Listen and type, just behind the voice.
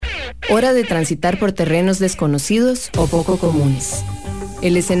Hora de transitar por terrenos desconocidos o poco comunes.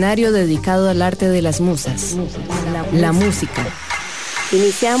 El escenario dedicado al arte de las musas, la música.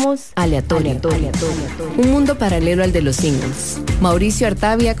 Iniciamos Aleatorio. Un mundo paralelo al de los singles. Mauricio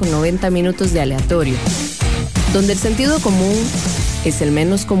Artavia con 90 minutos de aleatorio, donde el sentido común es el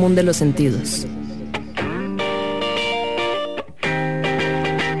menos común de los sentidos.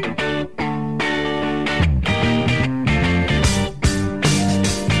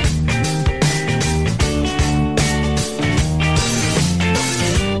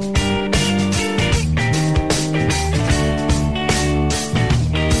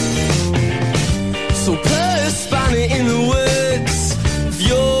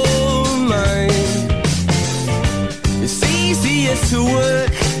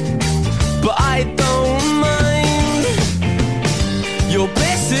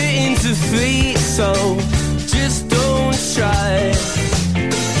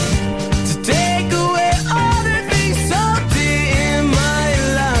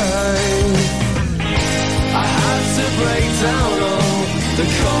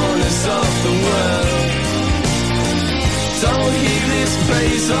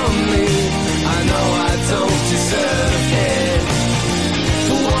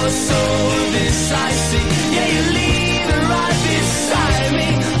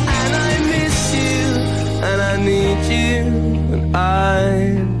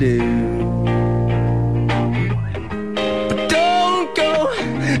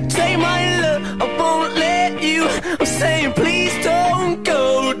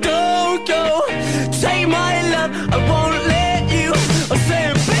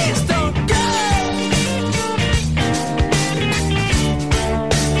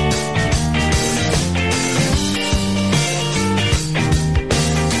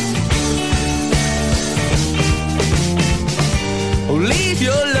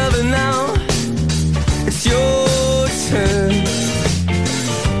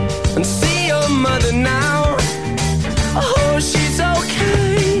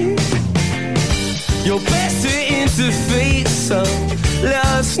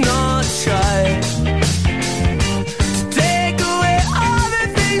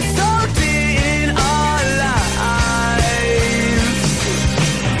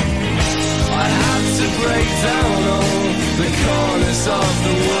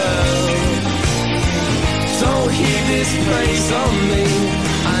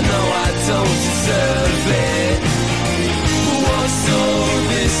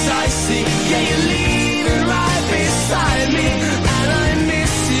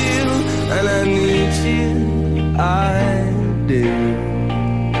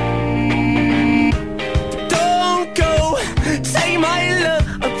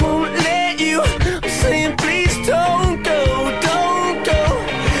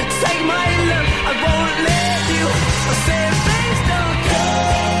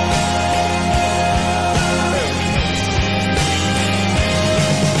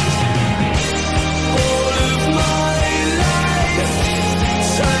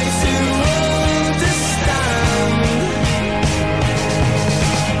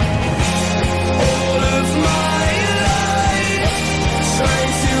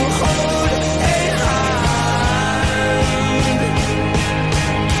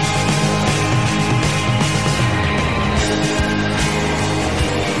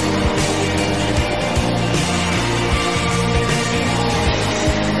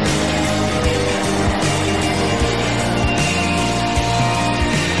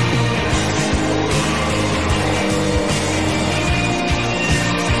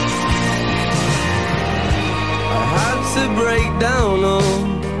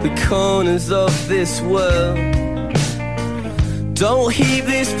 Of this world, don't heap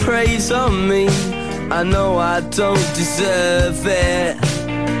this praise on me. I know I don't deserve it.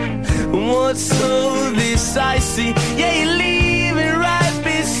 What's all this I see? Yeah, you're leaving right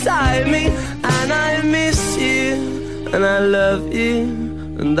beside me, and I miss you, and I love you,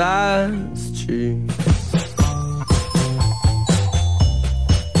 and that's true.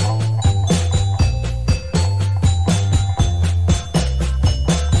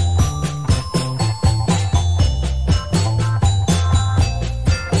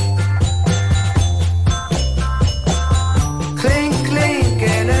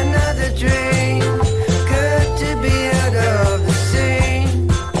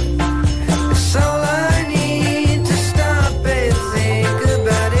 All I need to stop and think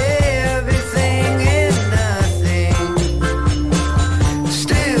about everything.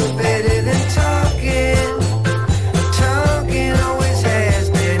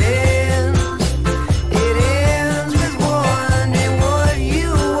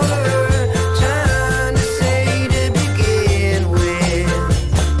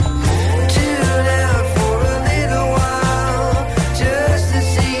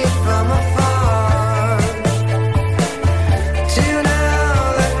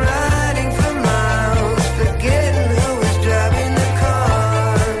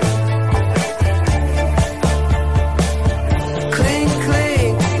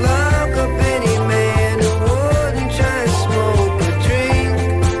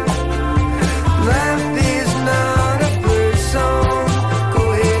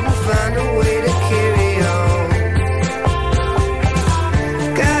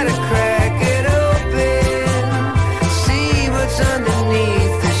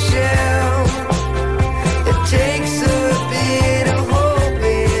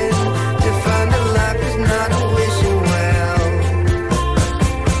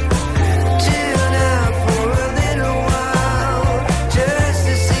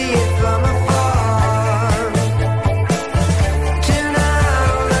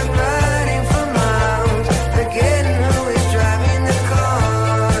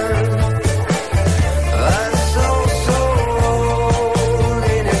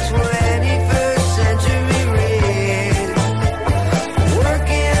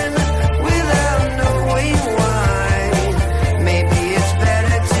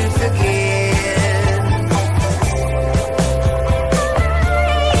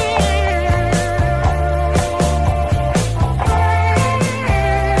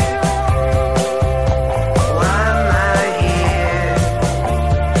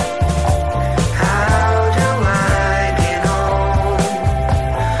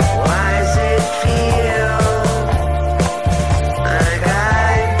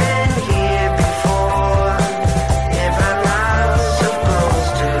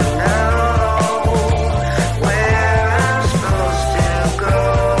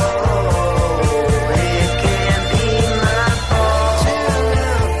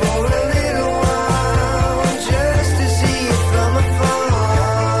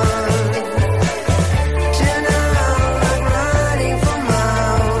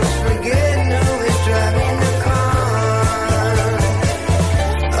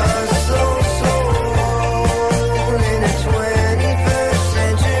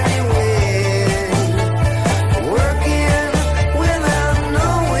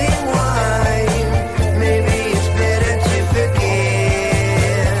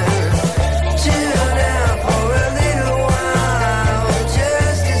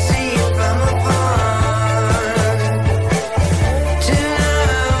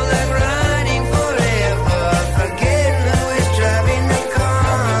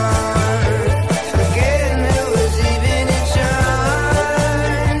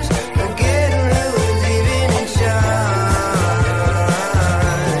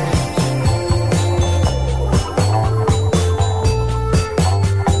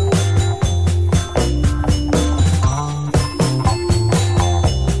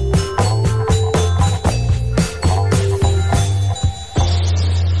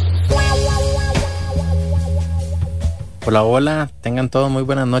 Hola, hola, tengan todos muy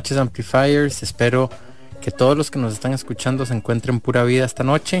buenas noches, Amplifiers. Espero que todos los que nos están escuchando se encuentren pura vida esta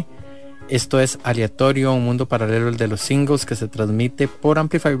noche. Esto es Aleatorio, un mundo paralelo el de los singles, que se transmite por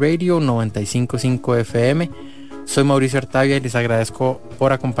Amplify Radio 95.5 FM. Soy Mauricio Artavia y les agradezco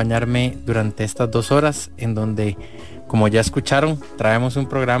por acompañarme durante estas 2 horas, en donde, como ya escucharon, traemos un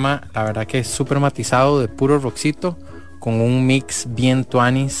programa, la verdad que es súper matizado, de puro rockcito, con un mix bien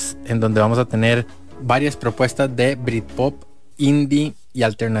tuanis, en donde vamos a tener varias propuestas de Britpop, indie y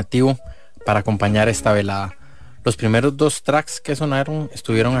alternativo para acompañar esta velada. Los primeros 2 tracks que sonaron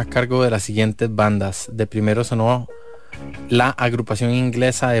estuvieron a cargo de las siguientes bandas. De primero sonó la agrupación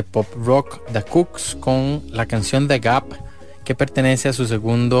inglesa de pop rock The Cooks con la canción The Gap, que pertenece a su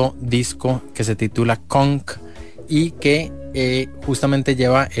segundo disco, que se titula Conk, y que justamente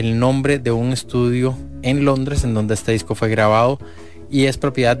lleva el nombre de un estudio en Londres en donde este disco fue grabado, y es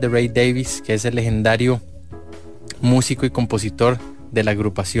propiedad de Ray Davies, que es el legendario músico y compositor de la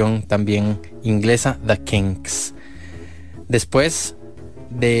agrupación también inglesa The Kinks. Después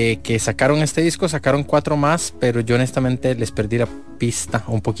de que sacaron este disco, sacaron 4 más, pero yo honestamente les perdí la pista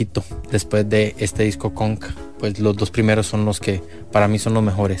un poquito después de este disco Conk. Pues los 2 primeros son los que para mí son los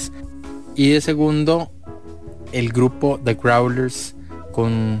mejores. Y de segundo, el grupo The Growlers,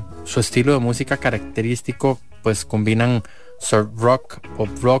 con su estilo de música característico, pues combinan surf rock, pop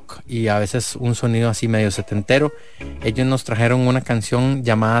rock y a veces un sonido así medio setentero. Ellos nos trajeron una canción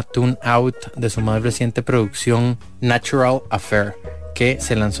llamada Tune Out de su más reciente producción Natural Affair, que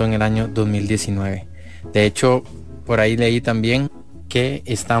se lanzó en el año 2019. De hecho, por ahí leí también que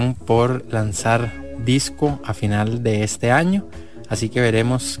están por lanzar disco a final de este año, así que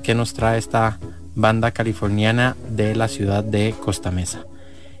veremos qué nos trae esta banda californiana de la ciudad de Costa Mesa.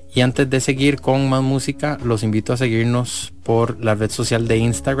 Y antes de seguir con más música, los invito a seguirnos por la red social de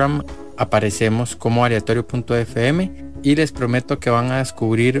Instagram. Aparecemos como aleatorio.fm y les prometo que van a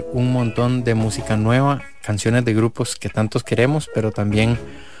descubrir un montón de música nueva, canciones de grupos que tantos queremos, pero también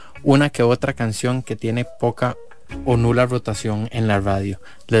una que otra canción que tiene poca o nula rotación en la radio.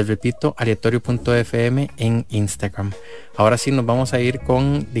 Les repito, aleatorio.fm en Instagram. Ahora sí nos vamos a ir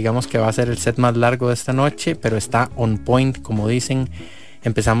con, digamos que va a ser el set más largo de esta noche, pero está on point, como dicen.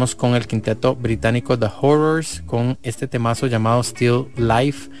 Empezamos con el quinteto británico The Horrors, con este temazo llamado Still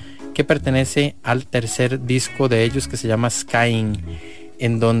Life, que pertenece al tercer disco de ellos, que se llama Skying,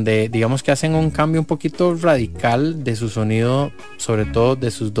 en donde digamos que hacen un cambio un poquito radical de su sonido, sobre todo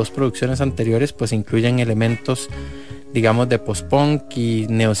de sus 2 producciones anteriores, pues incluyen elementos, digamos, de post-punk y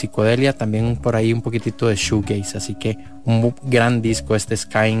neopsicodelia, también por ahí un poquitito de shoegaze, así que un gran disco este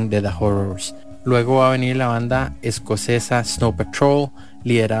Skying de The Horrors. Luego va a venir la banda escocesa Snow Patrol,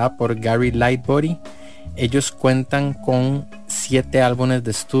 liderada por Gary Lightbody. Ellos cuentan con 7 álbumes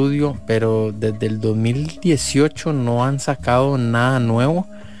de estudio, pero desde el 2018 no han sacado nada nuevo,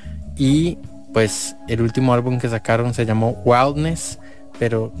 y pues el último álbum que sacaron se llamó Wildness,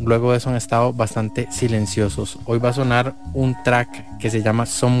 pero luego de eso han estado bastante silenciosos. Hoy va a sonar un track que se llama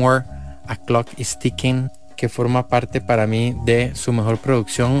Somewhere a Clock is Ticking, que forma parte para mí de su mejor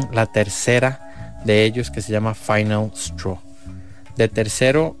producción, la tercera de ellos, que se llama Final Straw. De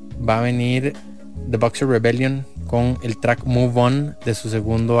tercero va a venir The Boxer Rebellion con el track Move On de su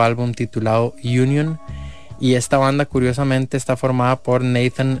segundo álbum titulado Union, y esta banda curiosamente está formada por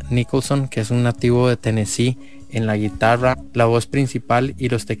Nathan Nicholson, que es un nativo de Tennessee, en la guitarra, la voz principal y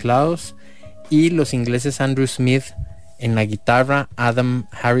los teclados, y los ingleses Andrew Smith en la guitarra, Adam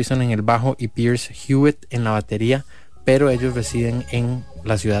Harrison en el bajo y Pierce Hewitt en la batería, pero ellos residen en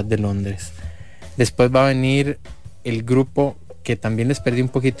la ciudad de Londres. Después va a venir el grupo que también les perdí un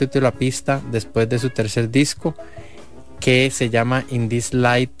poquito de la pista después de su tercer disco, que se llama In This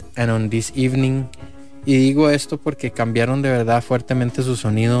Light and On This Evening, y digo esto porque cambiaron de verdad fuertemente su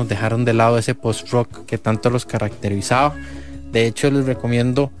sonido, dejaron de lado ese post-rock que tanto los caracterizaba. De hecho, les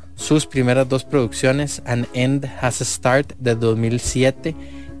recomiendo sus primeras 2 producciones, An End Has a Start del 2007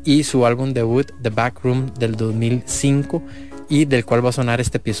 y su álbum debut The Backroom del 2005, y del cual va a sonar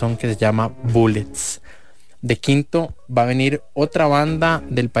este piezón que se llama Bullets. De quinto va a venir otra banda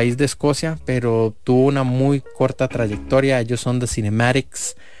del país de Escocia, pero tuvo una muy corta trayectoria. Ellos son The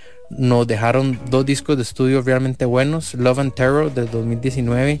Cinematics. Nos dejaron 2 discos de estudio realmente buenos, Love and Terror del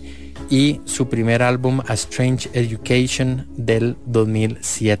 2019 y su primer álbum A Strange Education del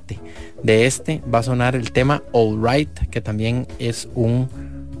 2007. De este va a sonar el tema All Right, que también es un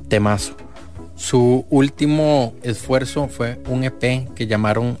temazo. Su último esfuerzo fue un EP que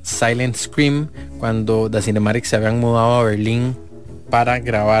llamaron Silent Scream, cuando The Cinematics se habían mudado a Berlín para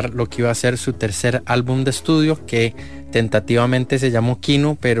grabar lo que iba a ser su tercer álbum de estudio, que tentativamente se llamó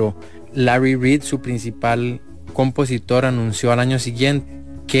Kino, pero Larry Reid, su principal compositor anunció al año siguiente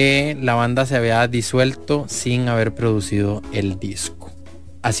que la banda se había disuelto sin haber producido el disco.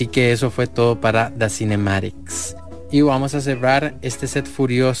 Así que eso fue todo para The Cinematics. Y vamos a cerrar este set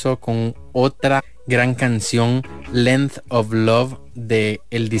furioso con otra gran canción, Length of Love, de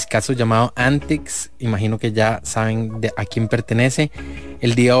el discazo llamado Antics. Imagino que ya saben a quién pertenece.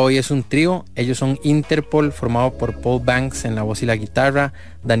 El día de hoy es un trío. Ellos son Interpol, formado por Paul Banks en la voz y la guitarra,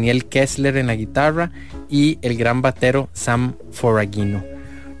 Daniel Kessler en la guitarra y el gran batero Sam Foragino.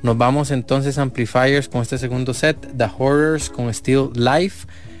 Nos vamos entonces a Amplifiers con este segundo set, The Horrors con Still Life,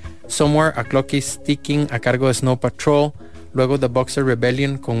 Somewhere a Clock is Ticking a cargo de Snow Patrol, luego The Boxer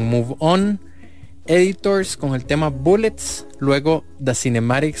Rebellion con Move On, Editors con el tema Bullets, luego The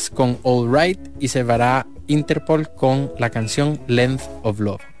Cinematics con All Right y cerrará Interpol con la canción Length of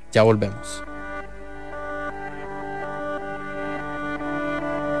Love. Ya volvemos.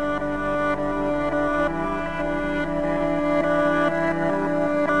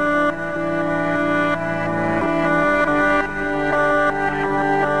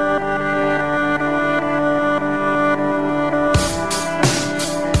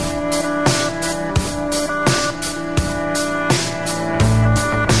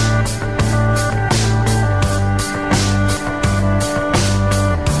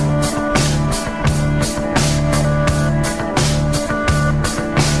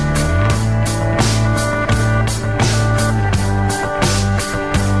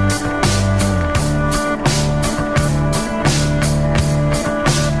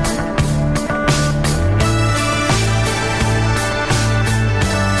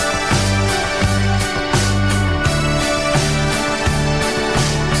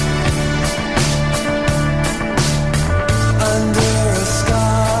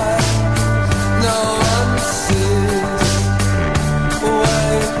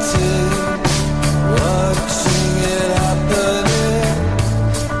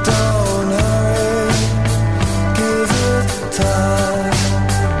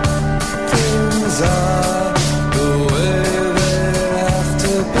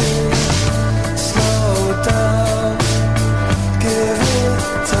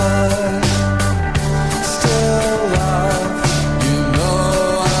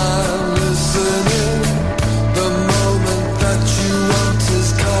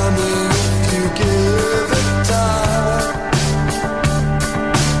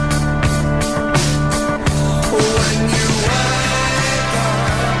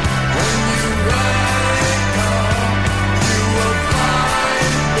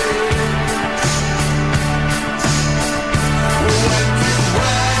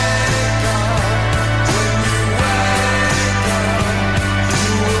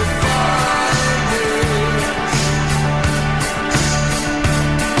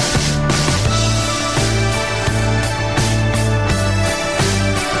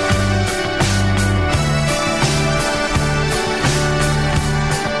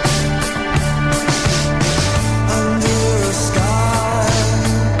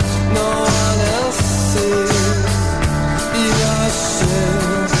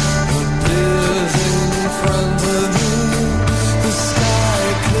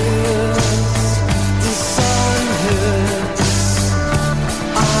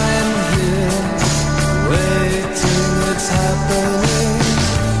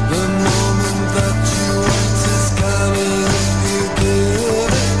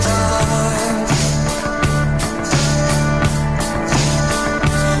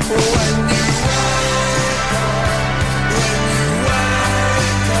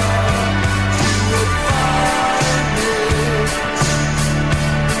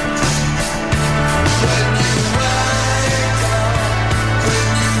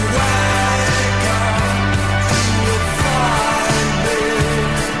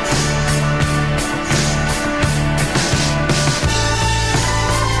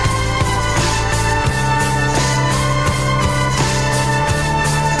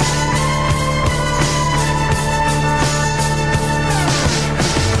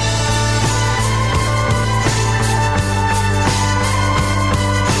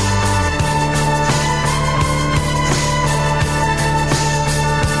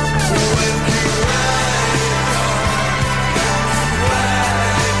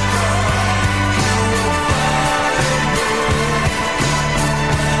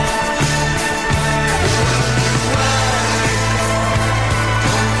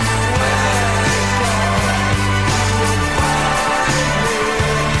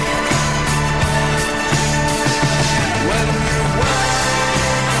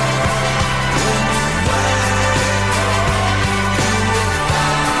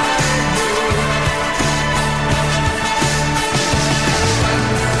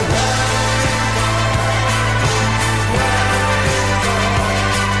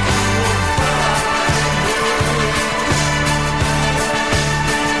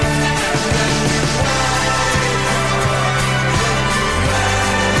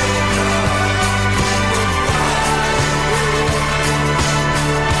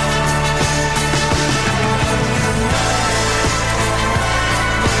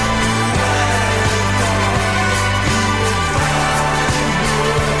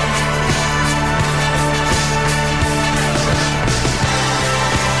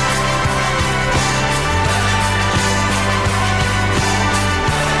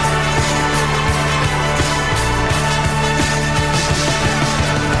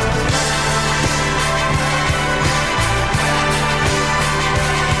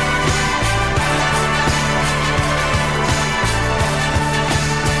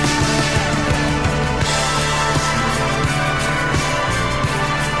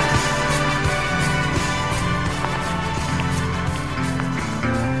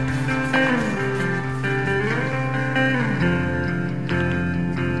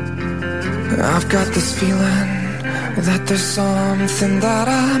 I've got this feeling that there's something that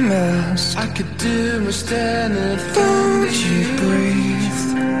I miss. I could do most anything. Don't you breathe?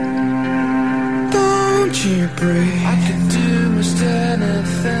 Don't you breathe? I could do most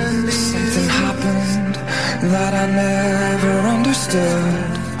anything. Something happened that I never understood.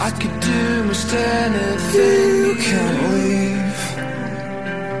 I could do most anything. You can't leave.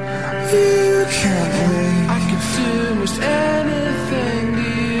 You can't leave. I could do most anything to you.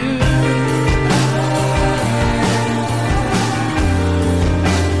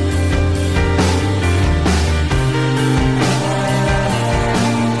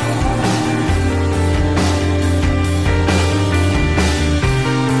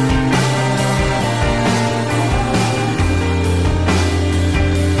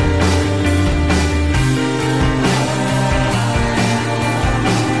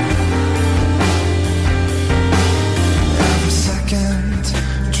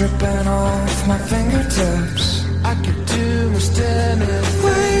 Dripping off my fingertips. I could do most anything.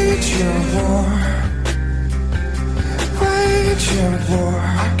 Wage your war. Wage your war.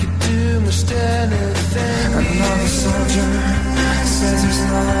 I could do most anything. Another soldier says he's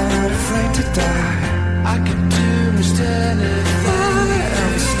not afraid to die. I could do most anything. I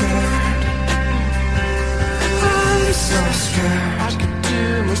am scared. I'm so scared. I could do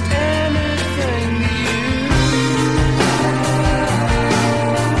most anything to you.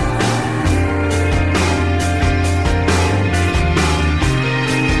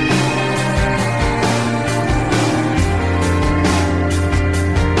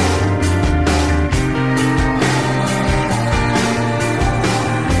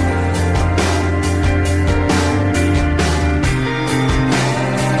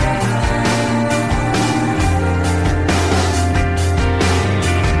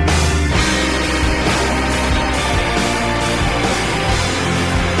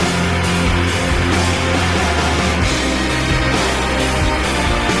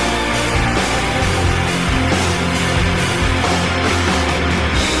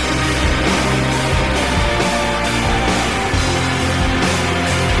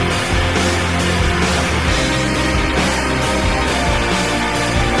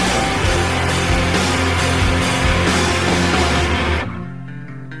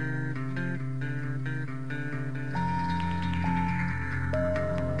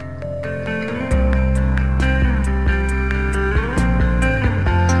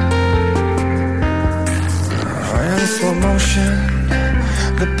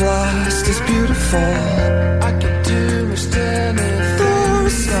 The blast is beautiful. I could do most anything.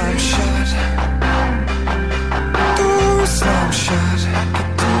 Doors slam shut. Doors slam shut. I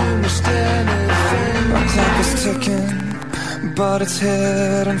could do most anything. Our clock is ticking, but it's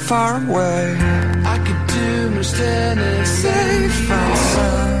hidden far away. I could do most anything. Safe and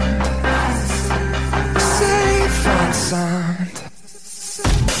sound. Safe and sound.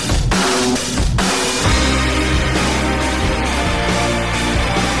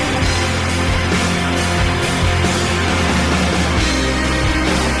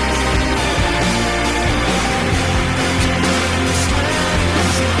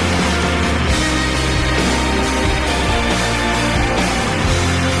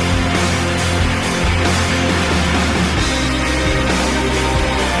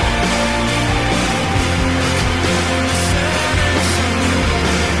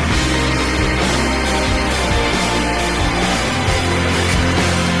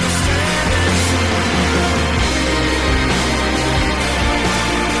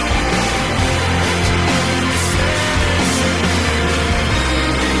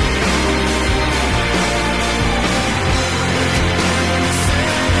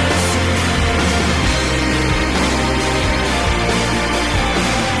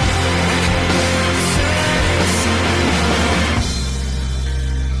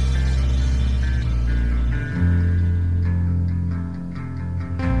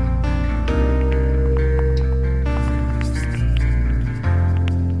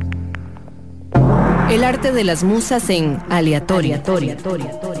 El arte de las musas en Aleatorio.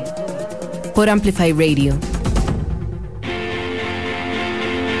 Por Amplify Radio.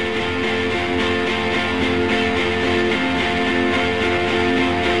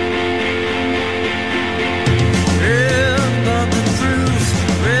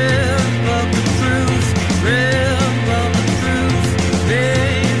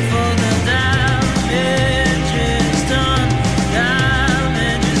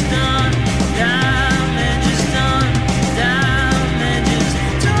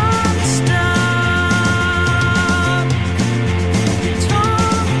 Don't stop.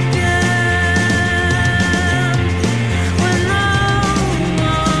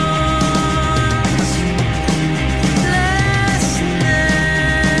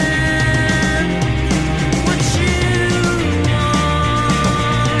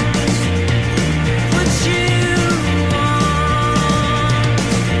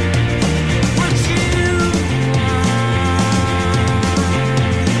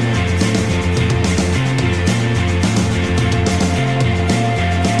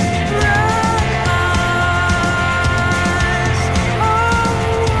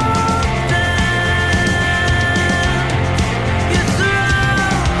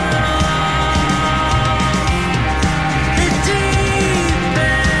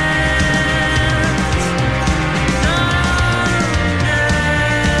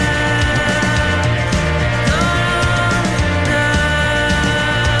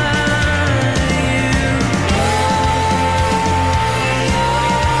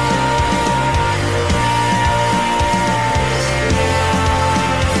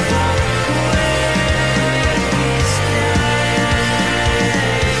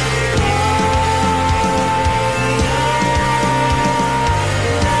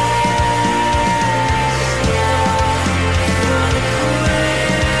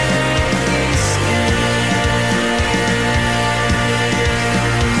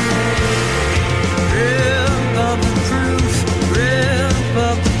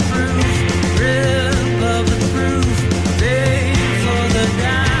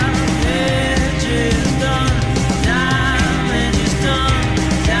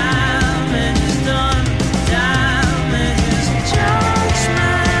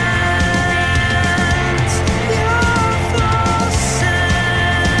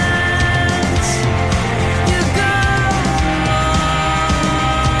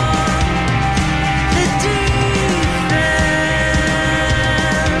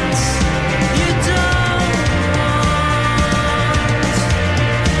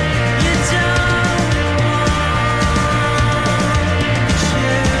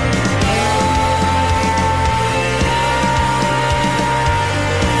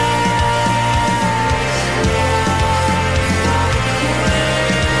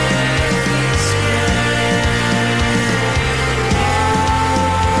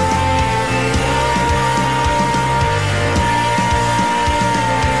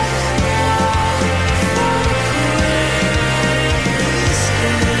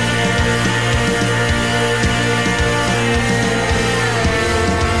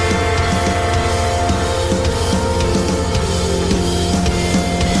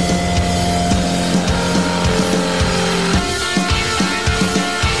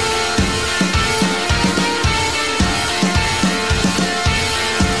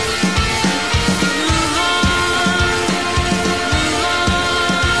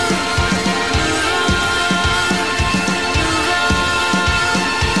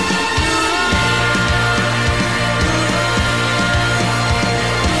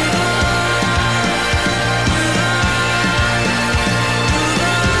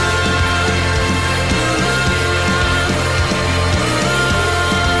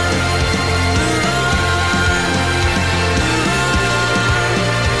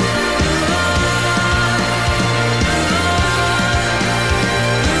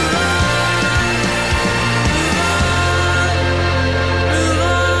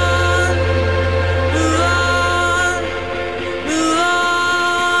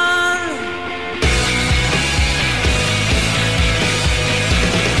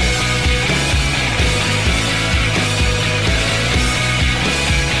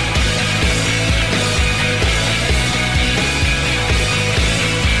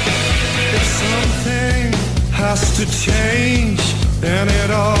 to change, and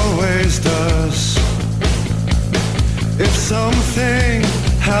it always does. If something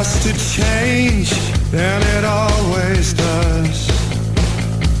has to change, then it always does.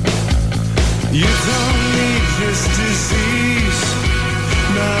 You don't need this disease,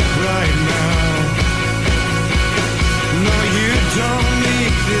 not right now. No, you don't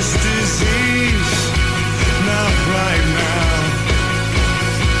need this disease, not right now.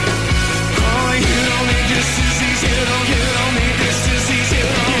 Oh, you don't need this disease, you don't need this disease, you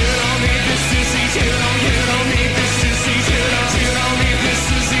don't need this disease, you don't need this disease, you don't need this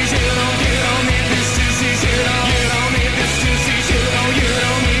disease, you don't need this disease, you don't need this disease, you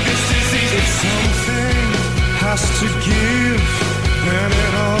don't need this disease. If something has to give, then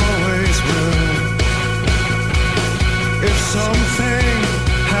it always will. If something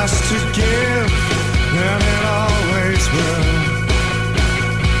has to give, then it always will.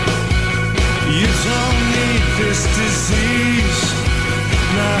 You don't need this disease,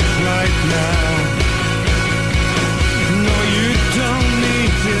 not right now. No, you don't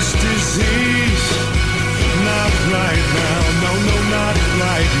need this disease, not right now. No, no, not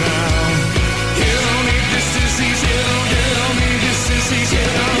right now. You don't need this disease, you don't need this disease, you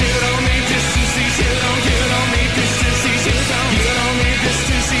don't need this disease, you don't need this disease, you don't need this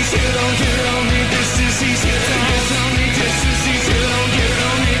disease, you don't need this disease, you don't need this disease, you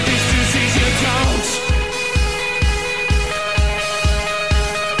don't need this disease, you don't.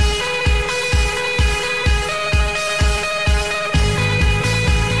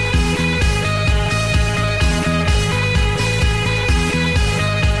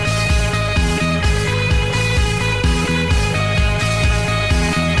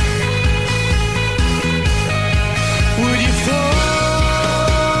 Would you fall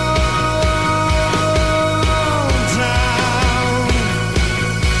down?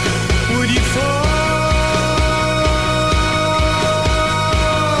 Would you fall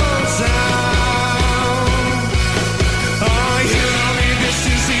down? Oh, you don't need this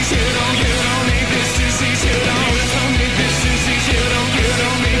disease, you don't need this disease, you don't need this disease, you don't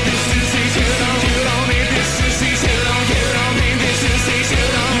need this disease, you don't need this disease, you don't need this disease, you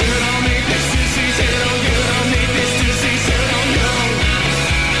don't need this disease, you don't need this disease, you don't know.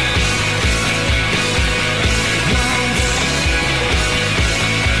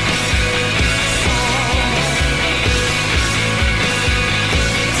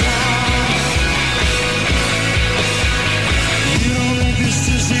 You don't need this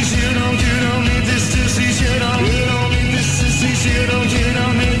disease, you don't need this disease, you don't need this disease, you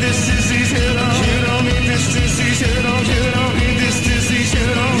don't need this disease, you don't need this disease, you don't need this disease, you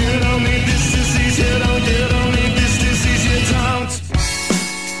don't need this disease, you don't need this disease, you don't.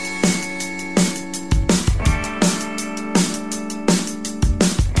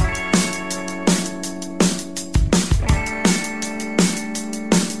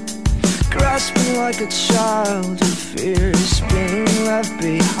 Grasping like a child who fears being left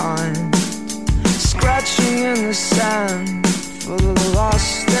behind, scratching in the sand for the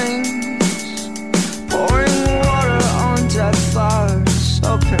lost things, pouring water on dead flowers,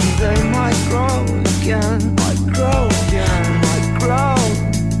 hoping they might grow again, might grow again, might grow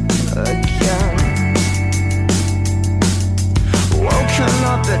again. Woken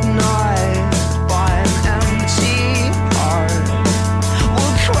up at night by an empty heart,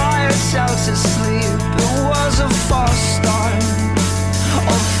 we'll cry ourselves to sleep. It was a false start,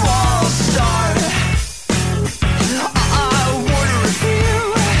 a false start. I wonder if you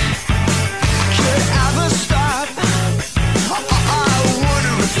could ever stop. I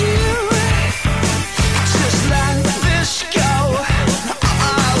wonder if you just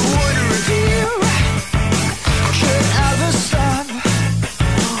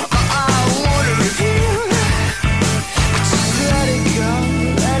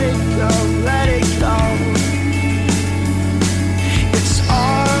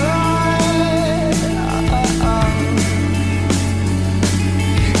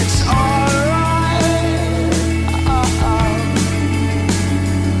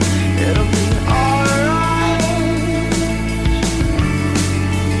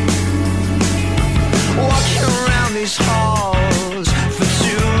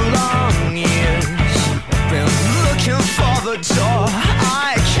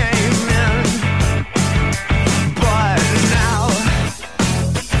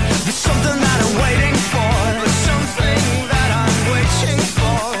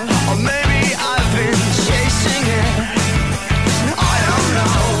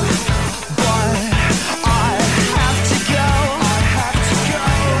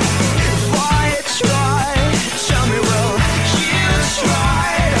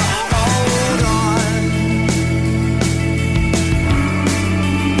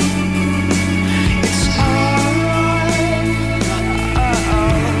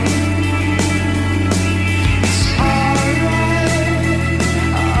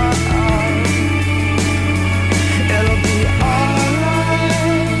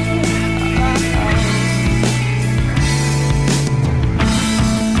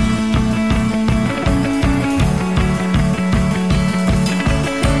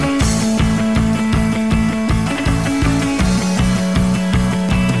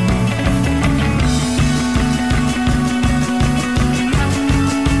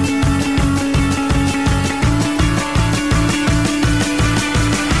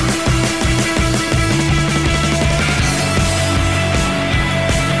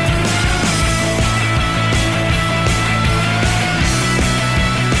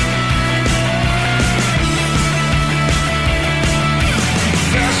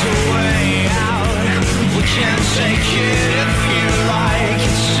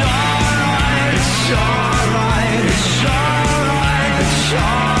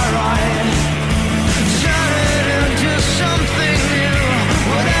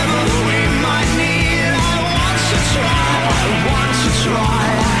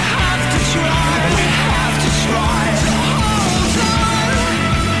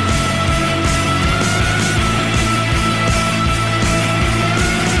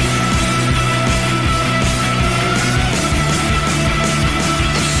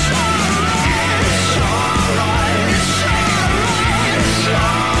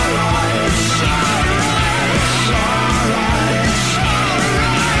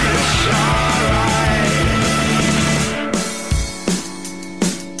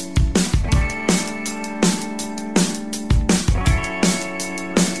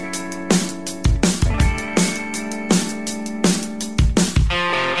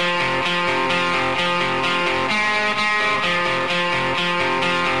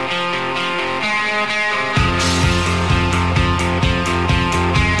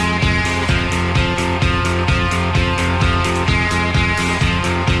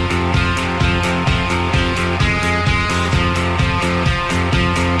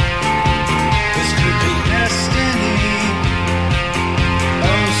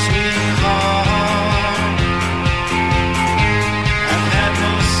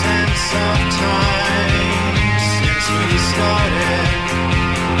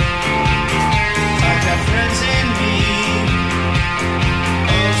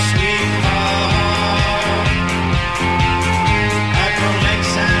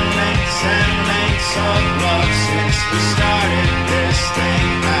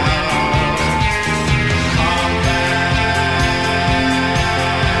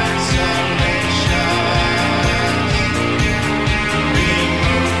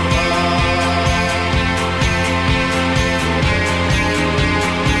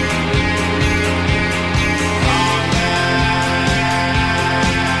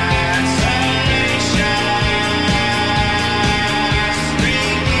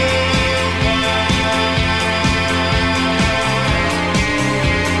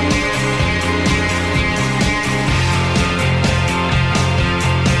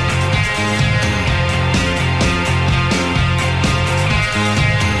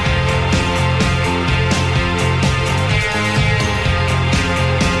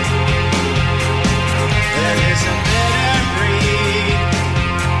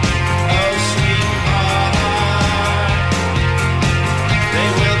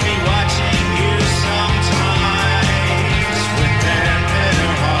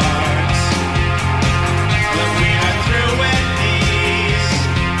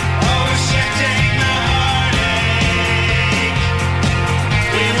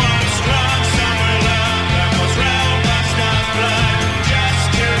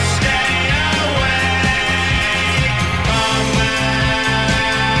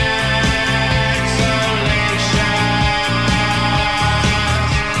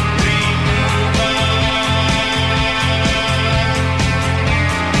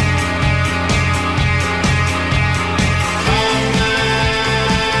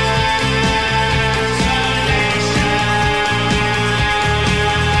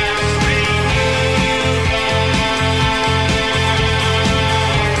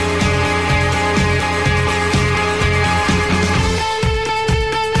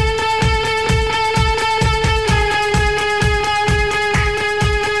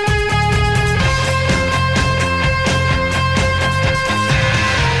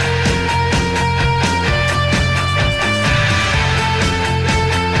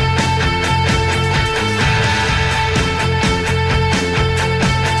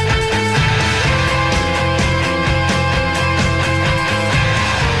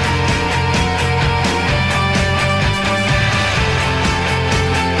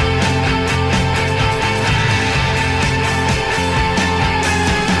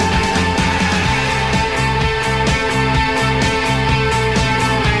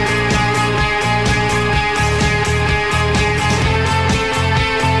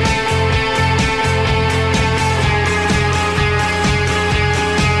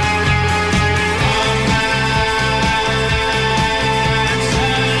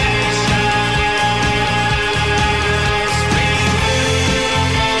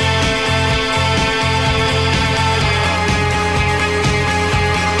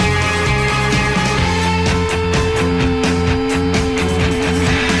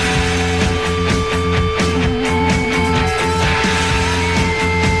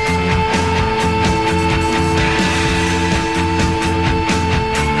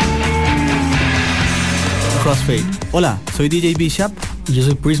Crossfade. Hola, soy DJ Bishop y yo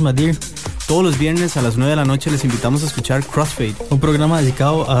soy Prisma Deer. Todos los viernes a las 9 de la noche les invitamos a escuchar Crossfade, un programa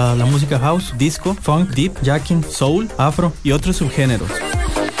dedicado a la música house, disco, funk, deep, jacking, soul, afro y otros subgéneros.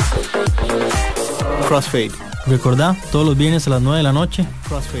 Crossfade. Recordá, todos los viernes a las 9 de la noche.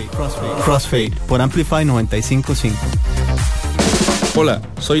 Crossfade por Amplify 95.5. Hola,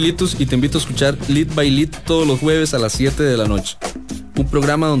 soy Litus y te invito a escuchar Lit by Lit todos los jueves a las 7 de la noche. Un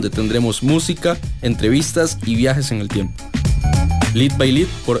programa donde tendremos música, entrevistas y viajes en el tiempo. Lit by Lit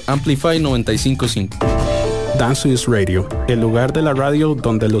por Amplify 95.5. Dance to This Radio, el lugar de la radio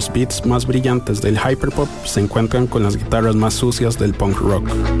donde los beats más brillantes del hyperpop se encuentran con las guitarras más sucias del punk rock.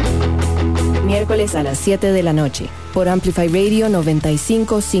 Miércoles a las 7 de la noche por Amplify Radio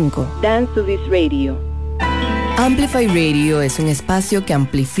 95.5. Dance to This Radio. Amplify Radio es un espacio que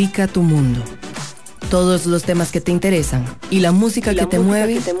amplifica tu mundo. Todos los temas que te interesan y la música que te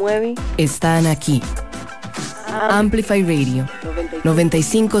mueve están aquí. Amplify Radio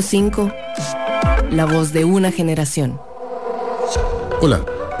 95.5, la voz de una generación. Hola,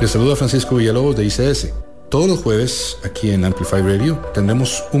 les saluda Francisco Villalobos de ICS. Todos los jueves, aquí en Amplify Radio,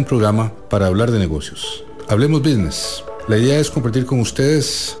 tendremos un programa para hablar de negocios. Hablemos Business. La idea es compartir con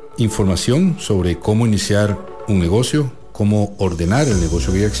ustedes información sobre cómo iniciar un negocio, cómo ordenar el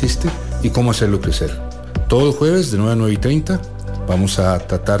negocio que ya existe y cómo hacerlo crecer. Todos los jueves de 9 a 9:30 vamos a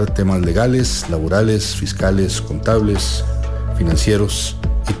tratar temas legales, laborales, fiscales, contables, financieros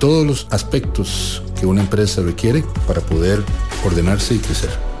y todos los aspectos que una empresa requiere para poder ordenarse y crecer.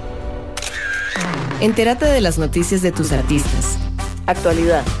 Entérate de las noticias de tus artistas,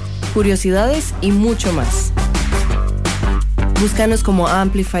 actualidad, curiosidades y mucho más. Búscanos como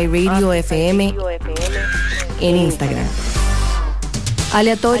Amplify Radio FM en Instagram.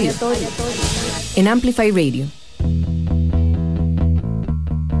 Aleatorio en Amplify Radio.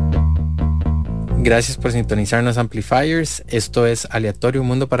 Gracias por sintonizarnos, Amplifiers. Esto es Aleatorio, un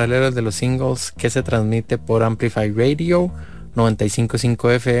mundo paralelo de los singles, que se transmite por Amplify Radio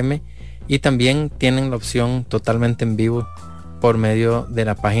 95.5 FM, y también tienen la opción totalmente en vivo por medio de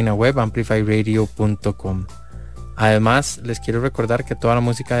la página web amplifyradio.com. Además, les quiero recordar que toda la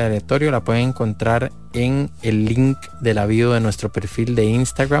música de Aleatorio la pueden encontrar en el link de la bio de nuestro perfil de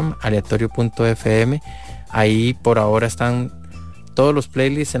Instagram, aleatorio.fm. Ahí por ahora están todos los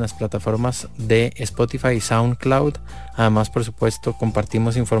playlists en las plataformas de Spotify y SoundCloud. Además, por supuesto,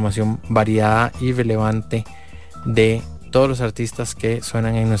 compartimos información variada y relevante de todos los artistas que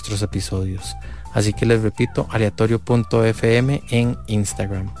suenan en nuestros episodios. Así que les repito, aleatorio.fm en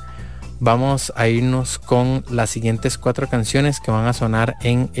Instagram. Vamos a irnos con las siguientes 4 canciones que van a sonar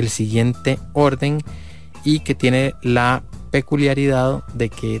en el siguiente orden y que tiene la peculiaridad de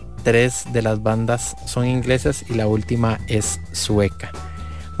que 3 de las bandas son inglesas y la última es sueca.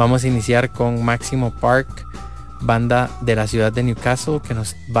 Vamos a iniciar con Maximo Park, banda de la ciudad de Newcastle, que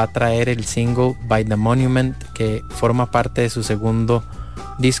nos va a traer el single By the Monument, que forma parte de su segundo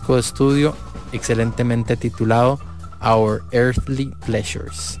disco de estudio, excelentemente titulado Our Earthly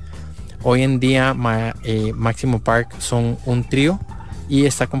Pleasures. Hoy en día Maximo Park son un trío y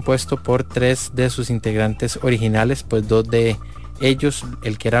está compuesto por 3 de sus integrantes originales, pues 2 de ellos,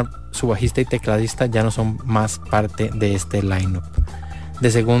 el que era su bajista y tecladista, ya no son más parte de este lineup. De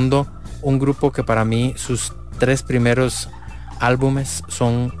segundo, un grupo que para mí sus 3 primeros álbumes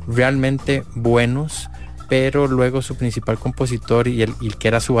son realmente buenos, pero luego su principal compositor y el que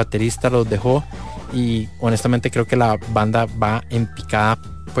era su baterista los dejó, y honestamente creo que la banda va en picada.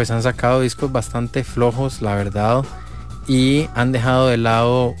 Pues han sacado discos bastante flojos, la verdad, y han dejado de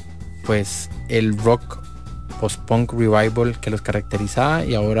lado pues el rock post-punk revival que los caracterizaba,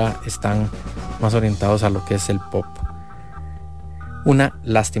 y ahora están más orientados a lo que es el pop. Una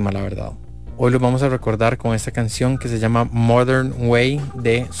lástima, la verdad. Hoy los vamos a recordar con esta canción que se llama Modern Way,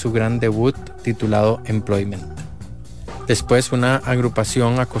 de su gran debut titulado Employment. Después, una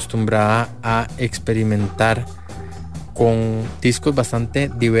agrupación acostumbrada a experimentar con discos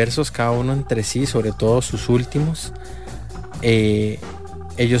bastante diversos cada uno entre sí, sobre todo sus últimos.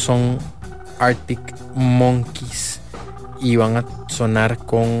 Ellos son Arctic Monkeys y van a sonar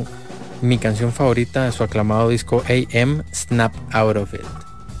con mi canción favorita de su aclamado disco AM, Snap Out of It.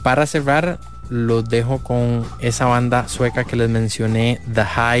 Para cerrar, los dejo con esa banda sueca que les mencioné, The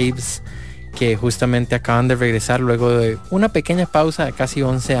Hives, que justamente acaban de regresar luego de una pequeña pausa de casi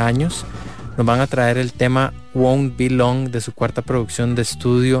 11 años. Nos van a traer el tema Won't Be Long de su cuarta producción de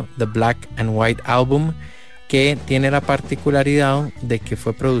estudio, The Black and White Album, que tiene la particularidad de que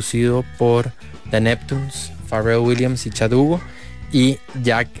fue producido por The Neptunes, Pharrell Williams y Chad Hugo, y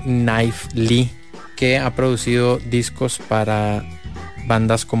Jack Knife Lee, que ha producido discos para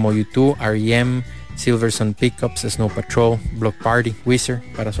bandas como U2, R.E.M., Silverson Pickups, Snow Patrol, Block Party, Wizard,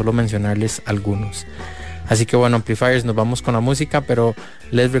 para solo mencionarles algunos. Así que bueno, Amplifiers, nos vamos con la música, pero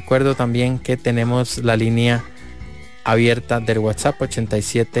les recuerdo también que tenemos la línea abierta del WhatsApp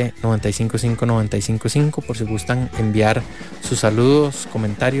 87 955 955 por si gustan enviar sus saludos,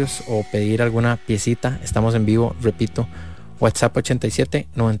 comentarios o pedir alguna piecita. Estamos en vivo, repito, WhatsApp 87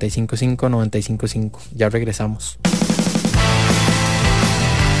 955 955. Ya regresamos.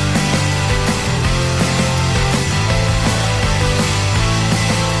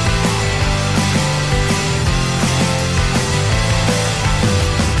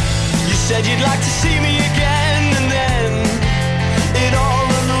 You said you'd like to see me again, and then it all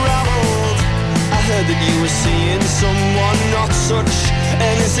unraveled. I heard that you were seeing someone, not such an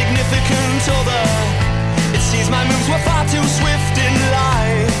insignificant other. It seems my moves were far too swift in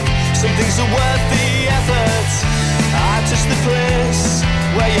life. Some things are worth the effort. I touched the place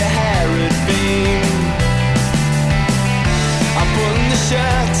where your hair had been. I buttoned the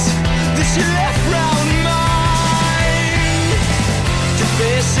shirt that you left round mine.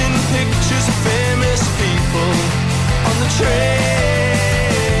 Defacing pictures of famous people on the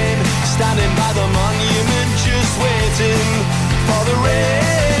train, standing by the monument just waiting for the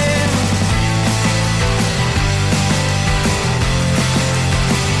rain.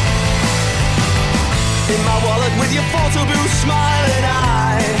 In my wallet with your photo booth smiling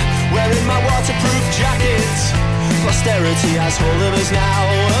eye, wearing my waterproof jacket. Posterity has hold of us now,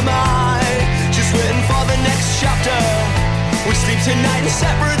 am I just waiting for the next chapter? We sleep tonight in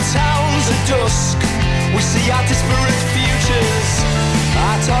separate towns at dusk. We see our disparate futures.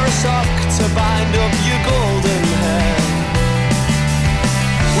 I tore a sock to bind up your golden hair.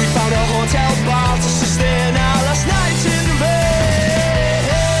 We found a hotel bar to sustain our last night in vain.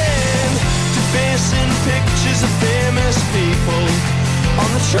 Defacing pictures of famous people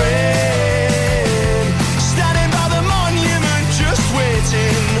on the train, standing by the monument just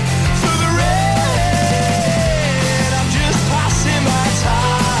waiting for the rain. I'm just passing my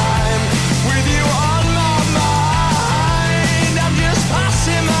time with you on my mind. I'm just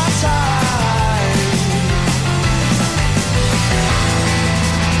passing my time.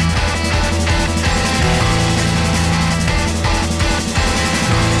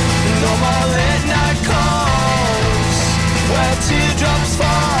 No more late night calls where teardrops fall.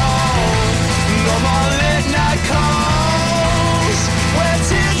 No more late night calls where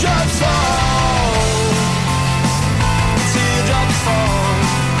teardrops fall. Teardrops fall.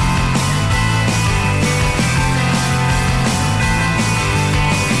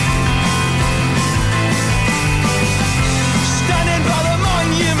 Standing by the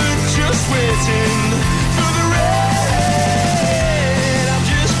monument just waiting for the rain. I'm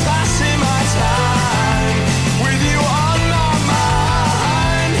just passing my time with you on my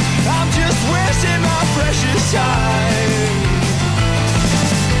mind. I'm just wasting my precious time.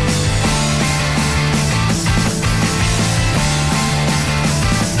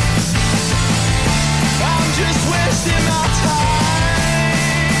 I'm just wasting my time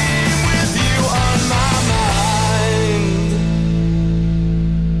with you on my mind.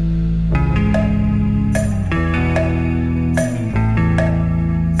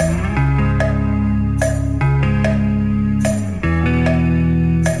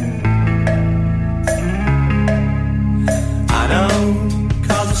 I know,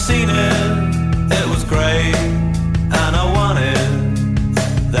 'cause I've seen it. It was great, and I want it.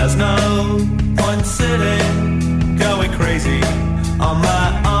 There's no point sitting, going crazy on my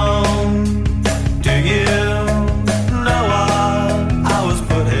own. Do you know what I was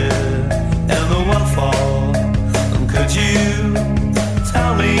put here in the world for? Could you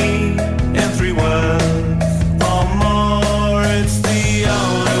tell me in 3 words or more? It's the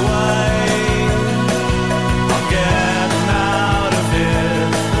only way of getting out of here.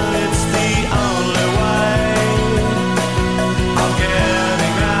 It's the only way of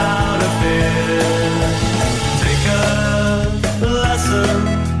getting out of here. Take a lesson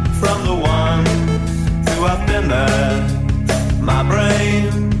from the ones who have been there. My brain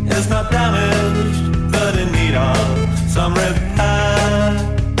is not damaged, but in need of some repair.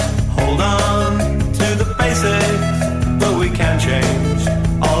 Hold on to the basics, but we can change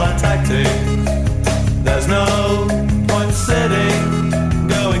all our tactics. There's no point sitting,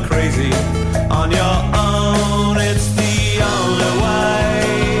 going crazy on your own. It's the only way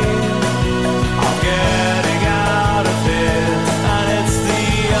of getting out of here, and it's the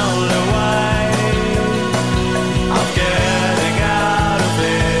only way of getting out of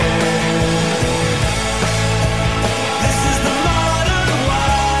here. This is the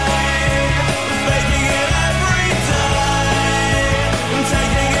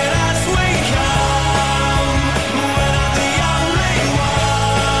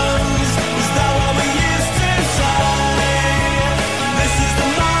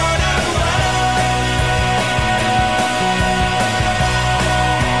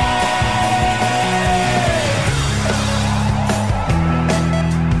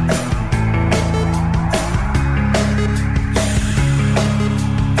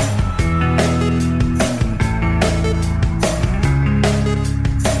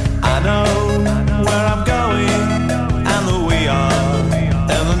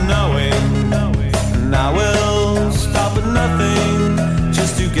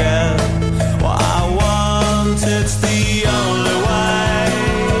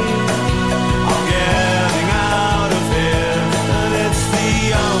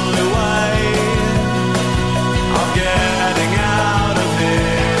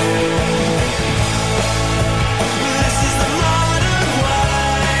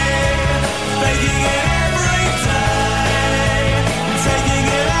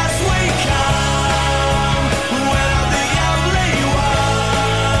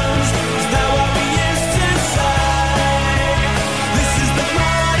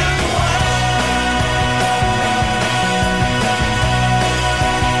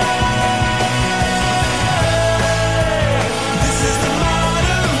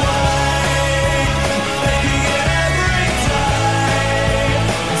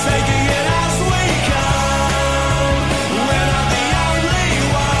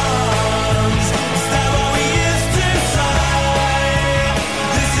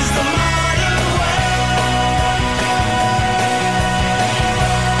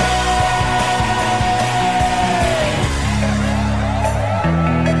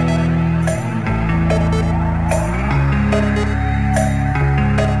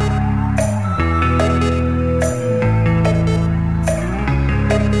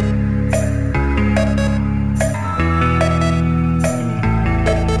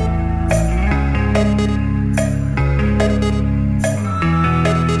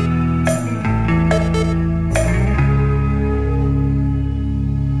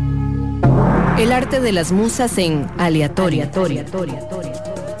arte de las musas en Aleatorio.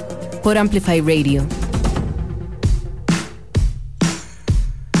 Por Amplify Radio.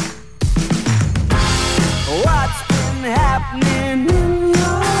 What's been happening in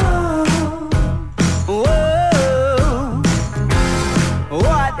your world?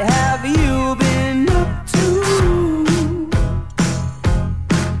 What have you been up to?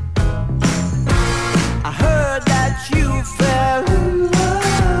 I heard that you fell in love.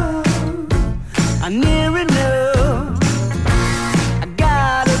 Near enough. I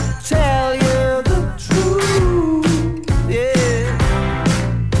gotta tell you the truth, yeah.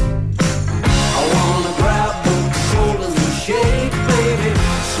 I wanna grab both shoulders and shake, baby,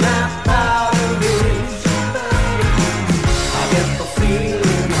 snap out of it. I get the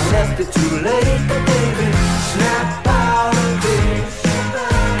feeling I left it too late, but baby, snap out of it.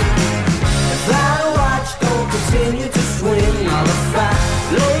 If that watch don't continue to swing, I'll fat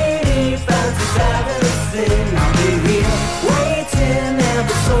lady fancies having a thing. I'll be here waiting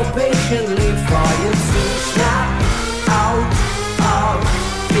ever so patiently for you to snap out of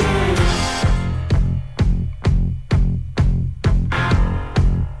it.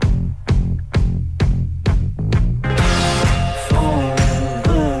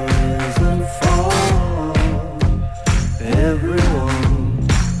 For everyone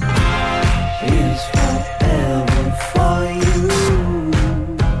is forever for you.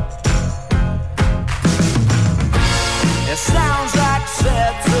 It sounds like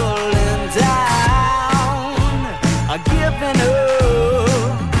settling down, giving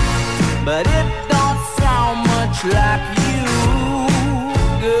up, but it don't sound much like you,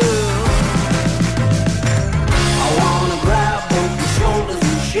 girl. I wanna grab both your shoulders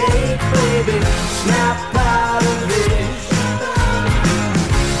and shake, baby, snap out of it.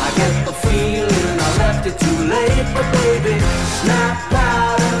 I get the feeling I left it too late, but baby, snap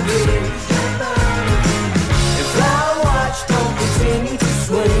out of it. If that watch don't continue to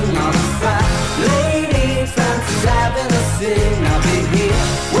swing, I'm a fat lady, fancies having a thing. I'll be here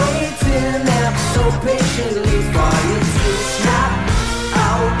waiting ever so patiently for you to snap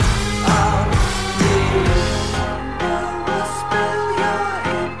out of it. Spell your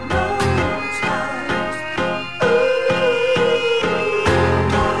hypnotized.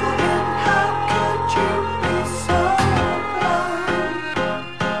 How could you be so blind?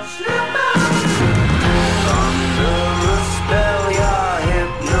 Snap out. Under a spell, you're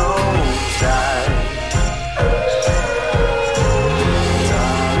hypnotized.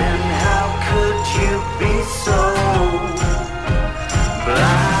 Darling, how could you be so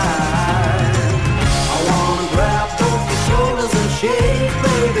blind? I wanna grab both your shoulders and shake,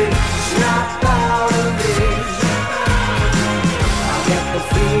 baby, snap out of it. I get the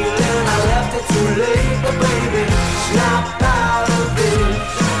feeling I left it too late, but baby, snap out of it.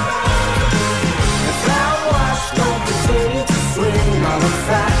 If that watch don't continue to swing, I'm a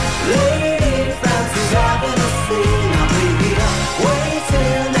fat lady, fancies having a thing. I'll be here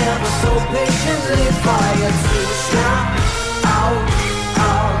waiting ever so patiently for you to snap out of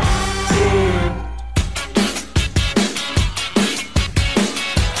it.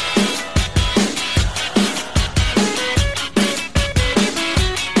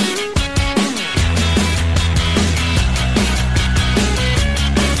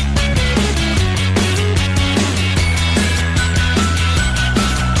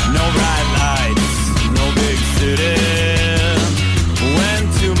 No bright lights, no big city. Went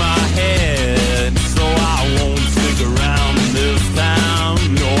to my head, so I won't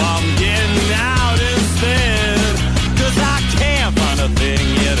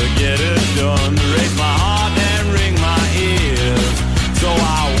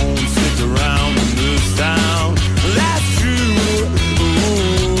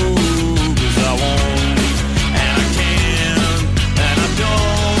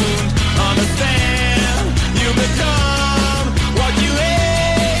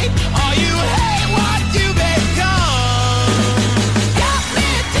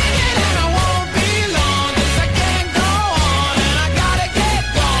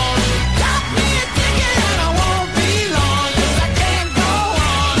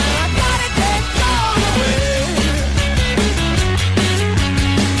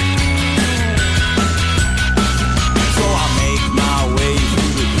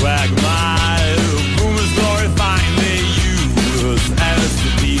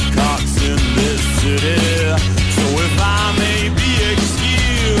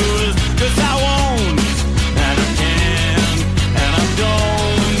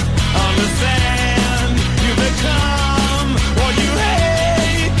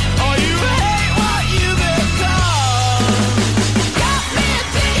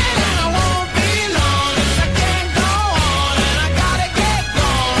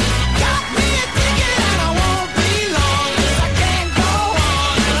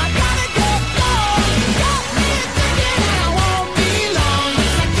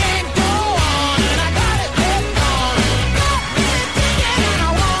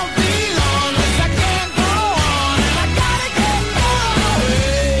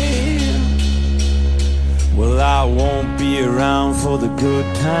won't be around for the good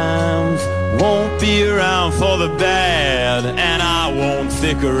times, won't be around for the bad, and I won't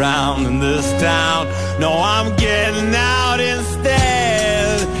stick around in this town. No, I'm getting out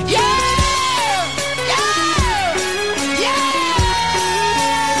instead. Yeah!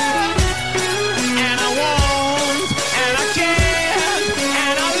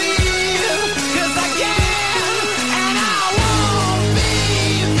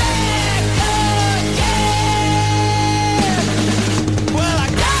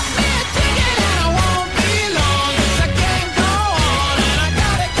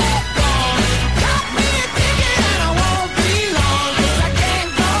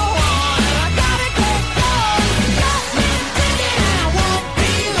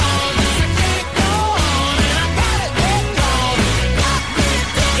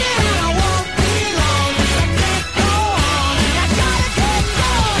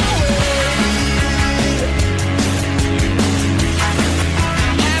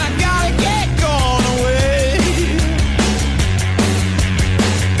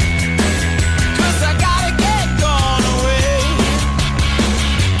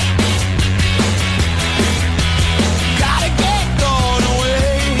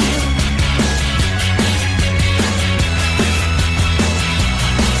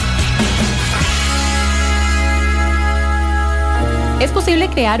 ¿Es posible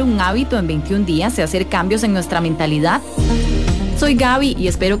crear un hábito en 21 días y hacer cambios en nuestra mentalidad? Soy Gaby y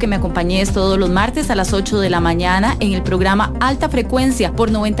espero que me acompañes todos los martes a las 8 de la mañana en el programa Alta Frecuencia por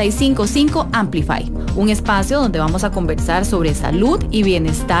 95.5 Amplify, un espacio donde vamos a conversar sobre salud y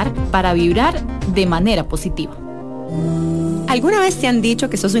bienestar para vibrar de manera positiva. ¿Alguna vez te han dicho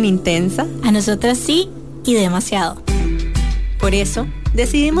que sos una intensa? A nosotras sí, y demasiado. Por eso,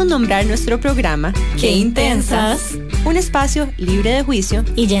 decidimos nombrar nuestro programa ¡Qué intensas! Un espacio libre de juicio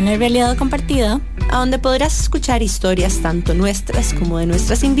y lleno de realidad compartida, a donde podrás escuchar historias tanto nuestras como de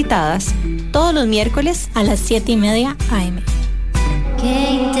nuestras invitadas todos los miércoles a las 7:30 AM. ¡Qué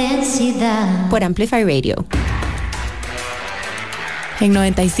intensidad! Por Amplify Radio. En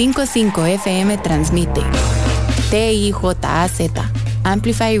 95.5 FM transmite TIJAZ,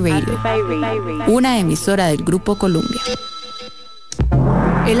 Amplify Radio, una emisora del Grupo Columbia.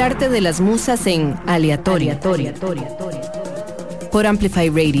 El arte de las musas en Aleatorio, por Amplify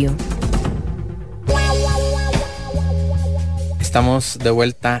Radio. Estamos de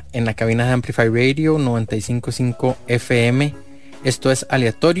vuelta en la cabina de Amplify Radio 95.5 FM. Esto es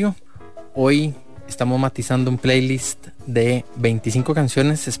Aleatorio. Hoy estamos matizando un playlist de 25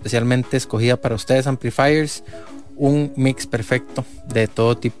 canciones especialmente escogida para ustedes Amplifiers. Un mix perfecto de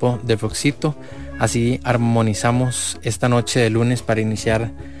todo tipo de rockcito. Así armonizamos esta noche de lunes para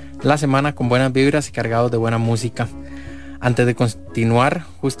iniciar la semana con buenas vibras y cargados de buena música. Antes de continuar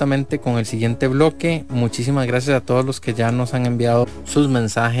justamente con el siguiente bloque, muchísimas gracias a todos los que ya nos han enviado sus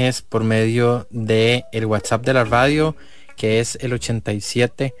mensajes por medio de el WhatsApp de la radio, que es el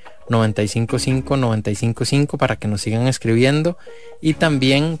 87 955 955, para que nos sigan escribiendo, y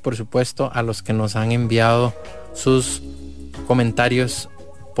también por supuesto a los que nos han enviado sus comentarios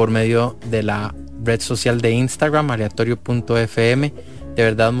por medio de la red social de Instagram, aleatorio.fm. De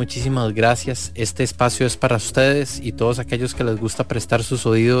verdad, muchísimas gracias. Este espacio es para ustedes y todos aquellos que les gusta prestar sus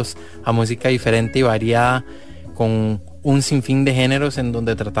oídos a música diferente y variada, con un sinfín de géneros en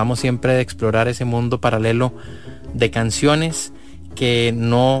donde tratamos siempre de explorar ese mundo paralelo de canciones que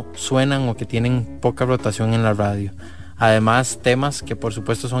no suenan o que tienen poca rotación en la radio. Además, temas que por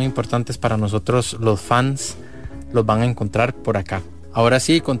supuesto son importantes para nosotros los fans, los van a encontrar por acá. Ahora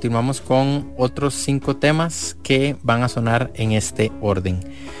sí, continuamos con otros 5 temas que van a sonar en este orden.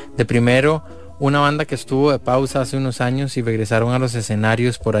 De primero, una banda que estuvo de pausa hace unos años y regresaron a los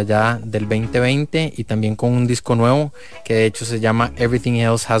escenarios por allá del 2020, y también con un disco nuevo que de hecho se llama Everything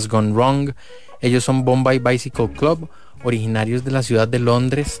Else Has Gone Wrong. Ellos son Bombay Bicycle Club, originarios de la ciudad de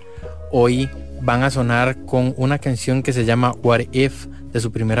Londres. Hoy van a sonar con una canción que se llama What If, de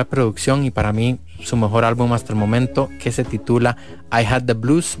su primera producción y para mí su mejor álbum hasta el momento, que se titula I Had the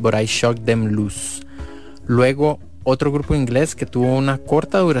Blues But I Shocked Them Loose. Luego, otro grupo inglés que tuvo una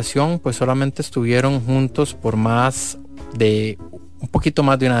corta duración, pues solamente estuvieron juntos por un poquito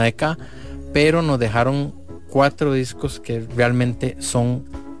más de una década, pero nos dejaron 4 discos que realmente son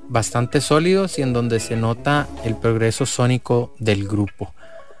bastante sólidos y en donde se nota el progreso sónico del grupo.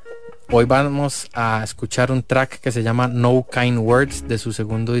 Hoy vamos a escuchar un track que se llama No Kind Words, de su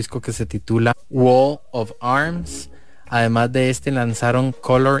segundo disco que se titula Wall of Arms. Además de este, lanzaron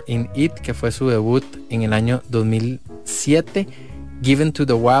Color in It, que fue su debut en el año 2007, Given to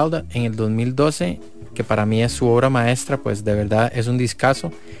the Wild en el 2012, que para mí es su obra maestra, pues de verdad es un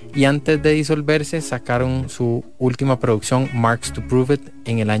discazo. Y antes de disolverse sacaron su última producción, Marks to Prove It,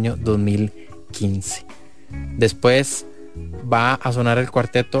 en el año 2015. Después va a sonar el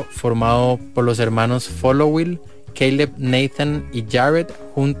cuarteto formado por los hermanos Followill, Caleb, Nathan y Jared,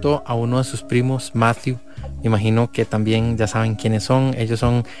 junto a uno de sus primos, Matthew. Me imagino que también ya saben quiénes son. Ellos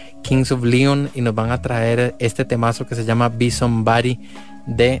son Kings of Leon y nos van a traer este temazo que se llama Be Somebody,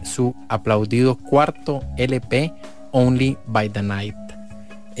 de su aplaudido cuarto LP, Only by the Night.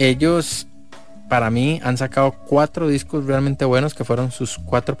 Ellos, para mí, han sacado 4 discos realmente buenos, que fueron sus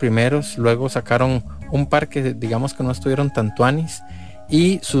 4 primeros. Luego sacaron un par que digamos que no estuvieron tan tuanis,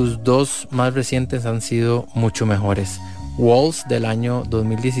 y sus 2 más recientes han sido mucho mejores: Walls del año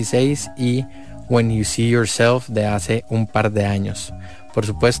 2016 y When You See Yourself de hace un par de años. Por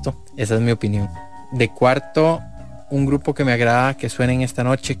supuesto, esa es mi opinión. De cuarto, un grupo que me agrada que suenen esta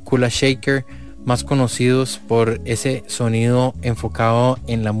noche, Kula Shaker, más conocidos por ese sonido enfocado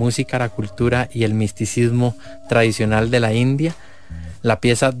en la música, la cultura y el misticismo tradicional de la India. La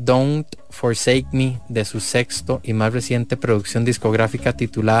pieza Don't Forsake Me, de su sexto y más reciente producción discográfica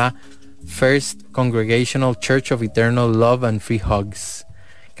titulada First Congregational Church of Eternal Love and Free Hugs.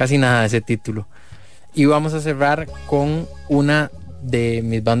 Casi nada de ese título. Y vamos a cerrar con una de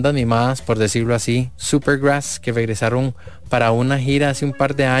mis bandas mimadas, por decirlo así, Supergrass, que regresaron para una gira hace un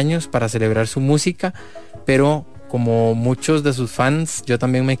par de años para celebrar su música, pero como muchos de sus fans, yo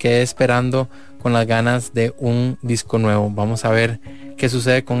también me quedé esperando con las ganas de un disco nuevo. Vamos a ver qué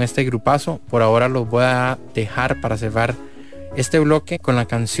sucede con este grupazo. Por ahora los voy a dejar para cerrar este bloque con la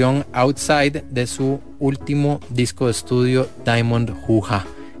canción Outside de su último disco de estudio, Diamond Hoo-Ha,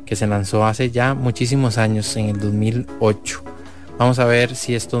 que se lanzó hace ya muchísimos años, en el 2008. Vamos a ver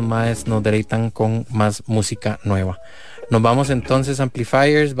si estos maes nos deleitan con más música nueva. Nos vamos entonces a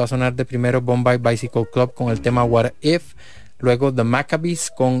Amplifiers. Va a sonar de primero Bombay Bicycle Club con el tema What If, luego The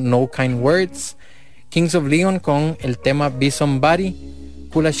Maccabees con No Kind Words, Kings of Leon con el tema Be Somebody,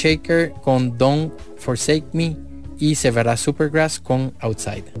 Kula Shaker con Don't Forsake Me, y se verá Supergrass con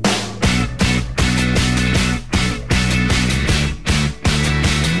Outside.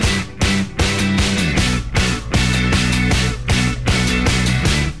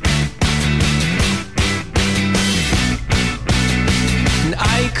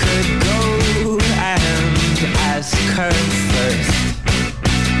 Her first.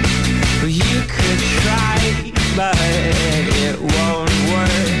 You could try, but it won't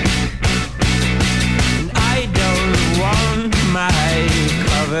work. And I don't want my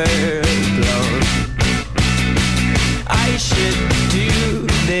cover blown. I should do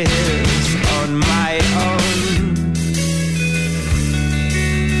this on my own.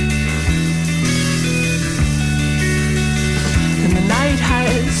 And the night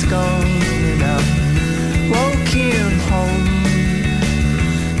has gone enough. Walking home,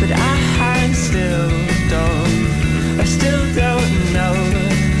 but I still don't know.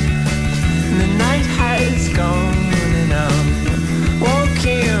 And the night has gone and I'm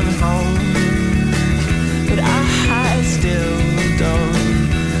walking home, but I still don't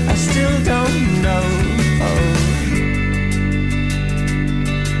know.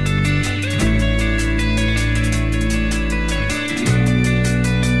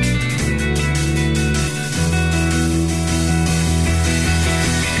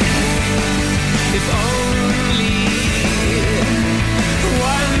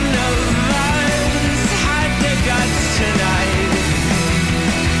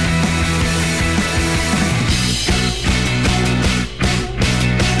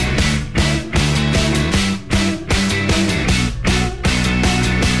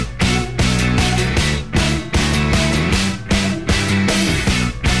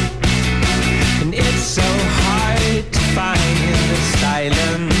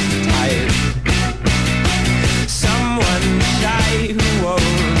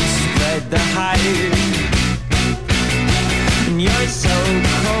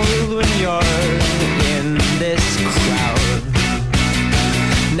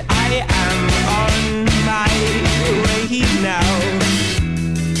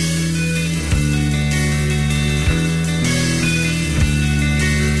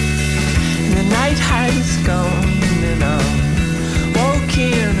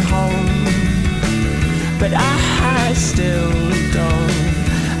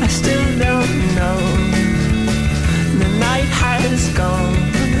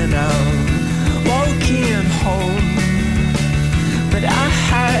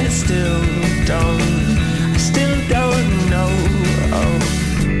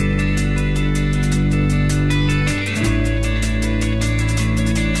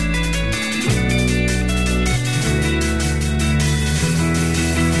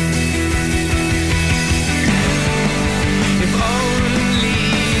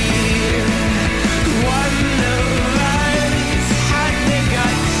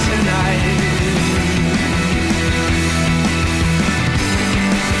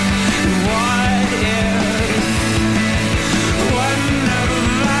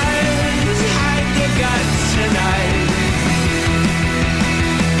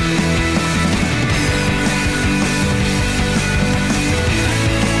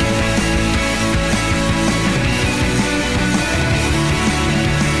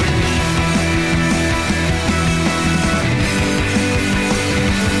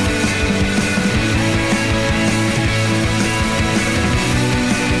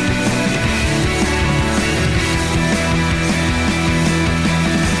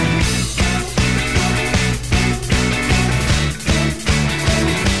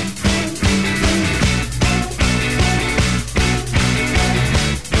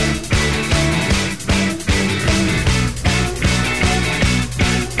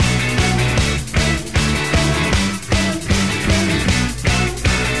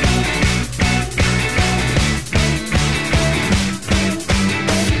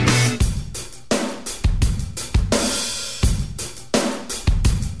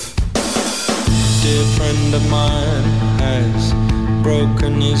 friend of mine has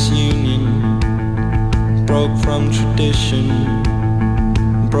broken his union, broke from tradition,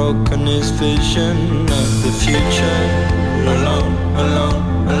 broken his vision of the future. Alone,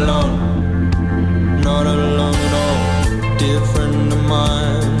 alone, alone, not alone at all. Dear friend of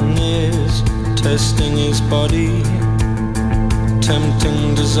mine is testing his body,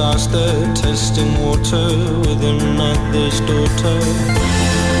 tempting disaster, testing water with another's daughter.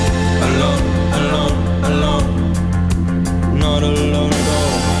 Alone, alone, alone, not alone at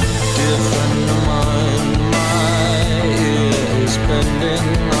all. Dear friend of mine, my ear is bending.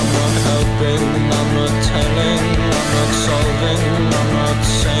 I'm not helping, I'm not telling, I'm not solving, I'm not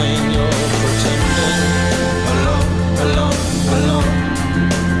saying you're pretending. Alone, alone, alone,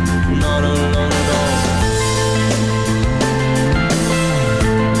 not alone at all.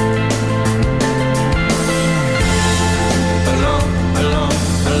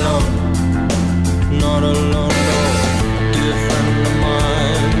 Not alone at all. Dear friend of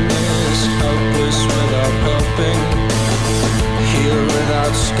mine is helpless without helping, here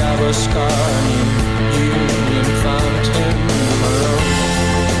without scab or scar. You found him alone,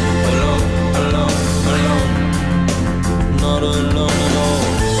 alone, alone, alone, not alone at all.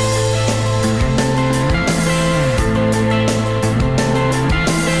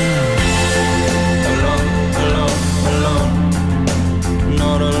 Alone, alone, alone,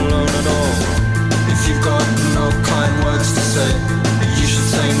 not alone at all. If you've got no kind words to say, you should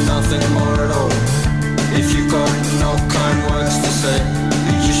say nothing more at all. If you've got no kind words to say,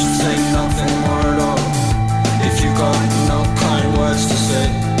 you should say nothing more at all. If you've got no kind words to say,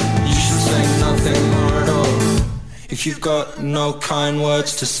 you should say nothing more at all. If you've got no kind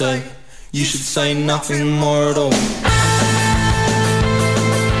words to say, you should say nothing more at all.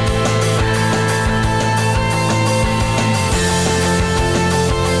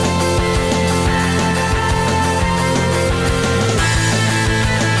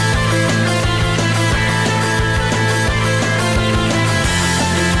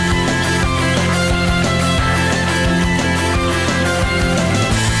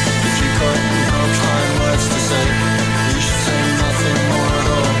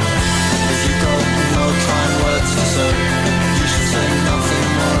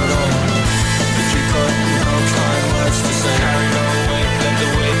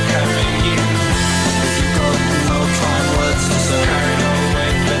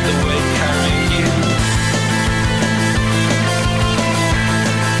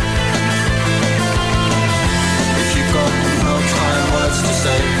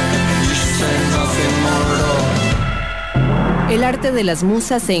 El arte de las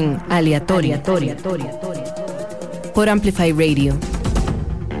musas en Aleatorio. Por Amplify Radio.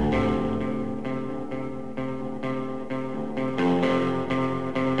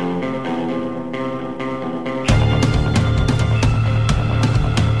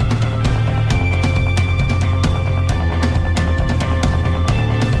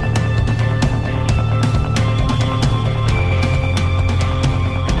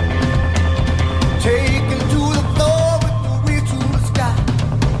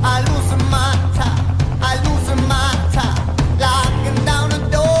 I lose my time, like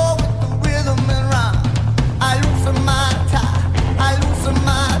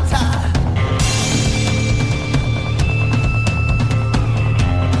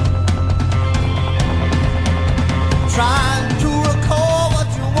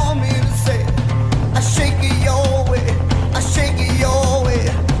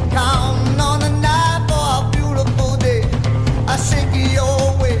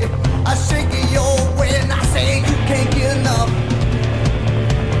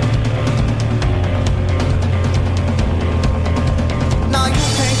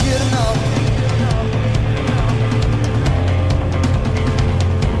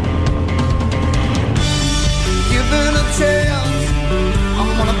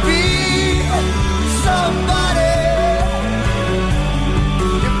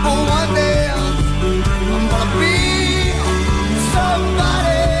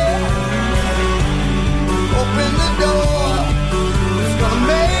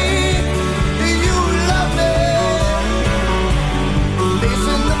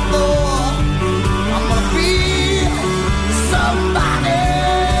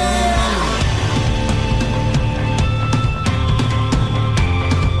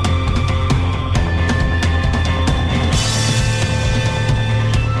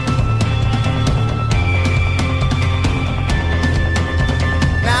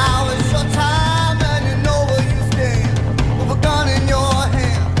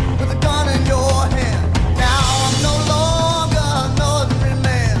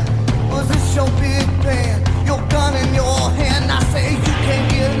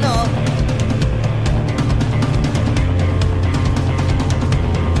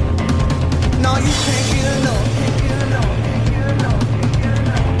you can't get enough.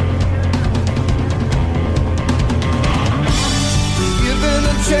 Given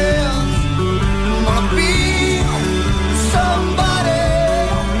a chance, I'm gonna be somebody.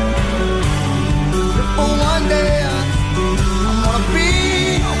 For one day, I'm gonna be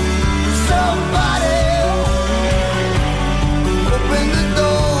somebody. Open the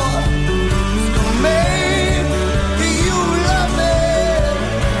door, it's gonna make you love me.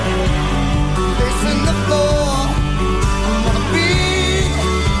 Facing the floor, I'm gonna be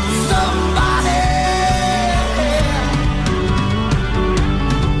somebody.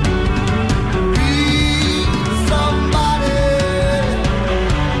 Be somebody.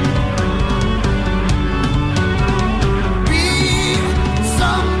 Be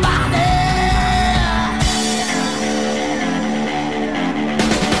somebody.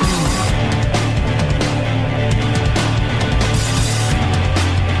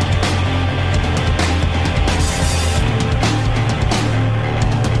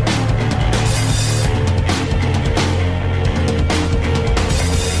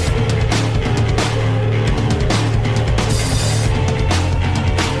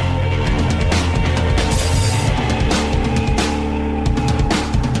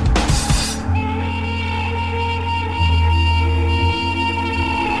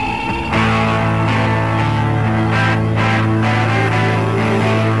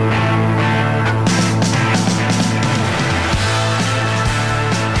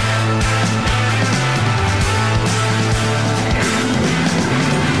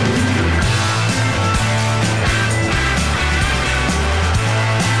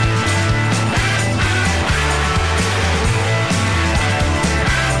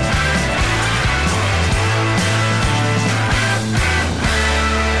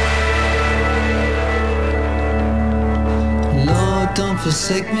 Lord, don't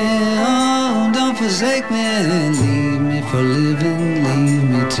forsake me, oh, don't forsake me. Leave me for living, leave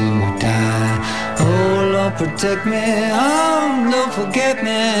me to die. Oh, Lord, protect me, oh, don't forget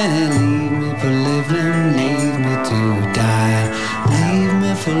me. Leave me for living, leave me to die. Leave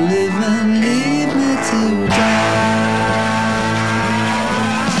me for living, leave me to die.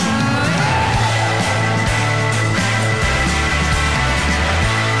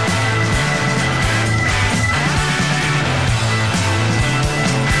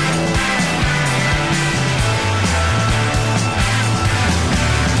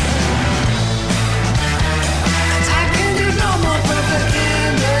 I can't do no more perfect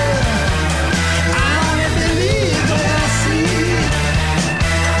ending. I only believe what I see.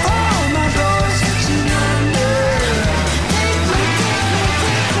 Oh, my ghost that you wonder. Take me,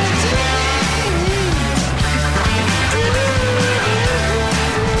 take me,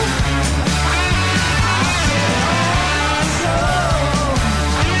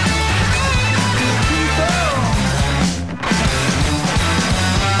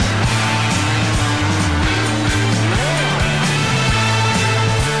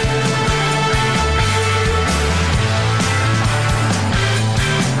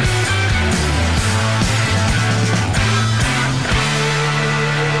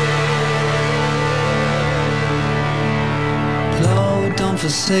 Lord, don't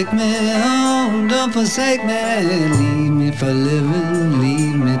forsake me, oh, don't forsake me. Leave me for living,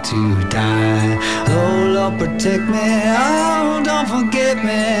 leave me to die. Oh, Lord, protect me, oh, don't forget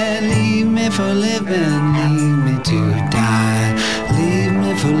me. Leave me for living, leave me to die. Leave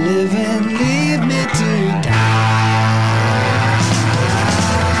me for living, leave me to die.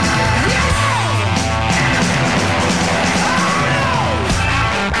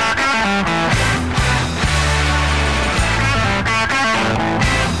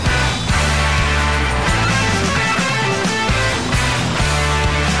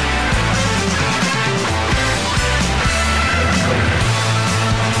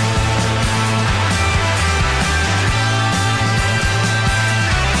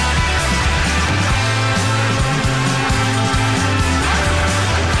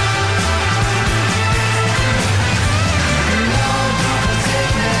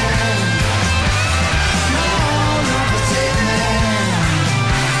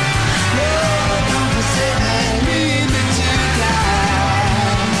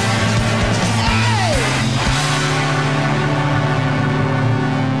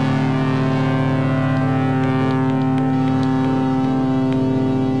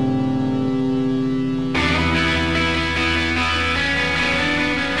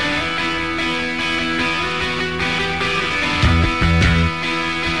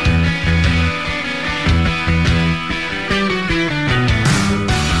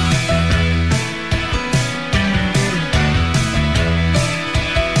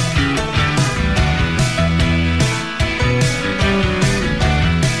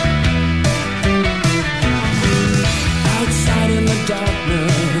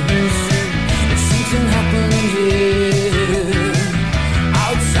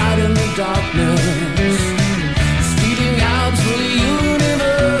 darkness, speeding out through the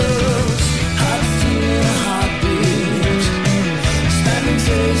universe. I'd feel a heartbeat, standing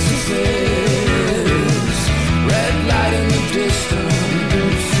face to face. Red light in the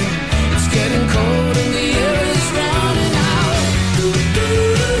distance, it's getting cold and the air is running out.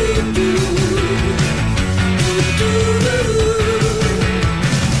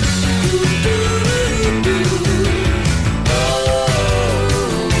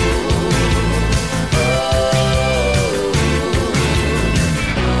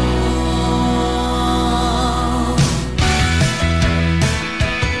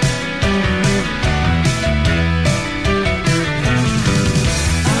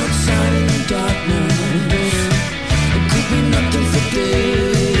 Outside in the darkness, it could be nothing for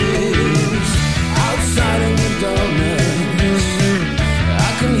days. Outside in the darkness, I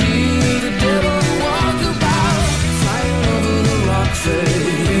can hear the devil walk about, flying over the rock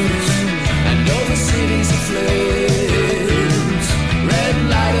face and over cities aflames. Red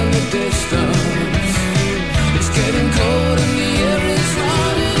light in the distance, it's getting cold and the air is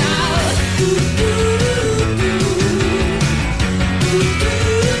running out.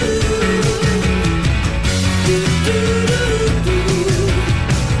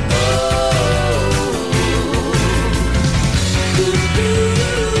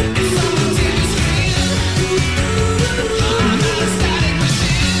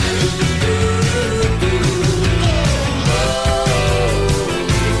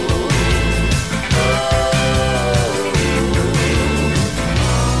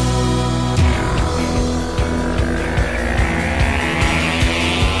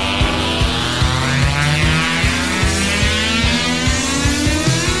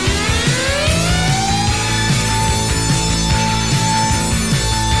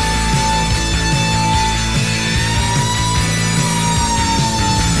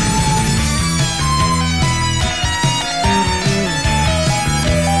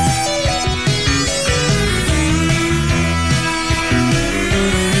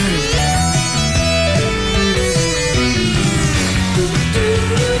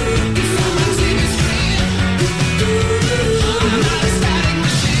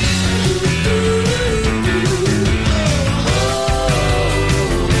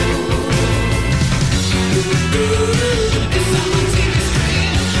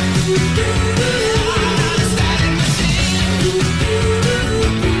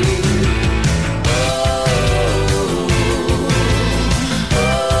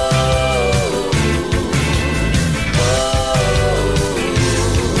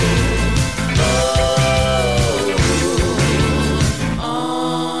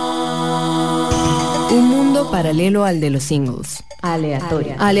 Un mundo paralelo al de los singles.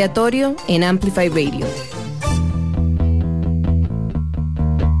 Aleatorio. Aleatorio en Amplify Radio.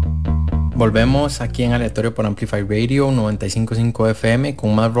 Volvemos aquí en Aleatorio por Amplify Radio 95.5 FM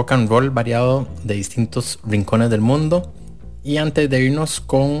con más rock and roll variado de distintos rincones del mundo. Y antes de irnos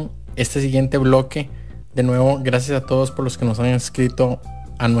con este siguiente bloque, de nuevo, gracias a todos por los que nos han escrito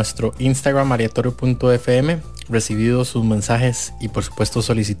a nuestro Instagram aleatorio.fm, recibido sus mensajes y por supuesto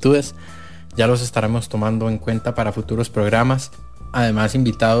solicitudes. Ya los estaremos tomando en cuenta para futuros programas. Además,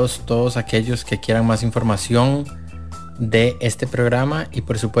 invitados todos aquellos que quieran más información de este programa y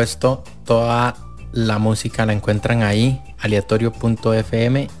por supuesto toda la música la encuentran ahí,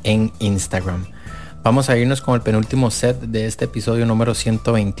 aleatorio.fm en Instagram. Vamos a irnos con el penúltimo set de este episodio número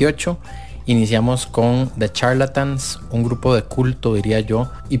 128. Iniciamos con The Charlatans, un grupo de culto diría yo,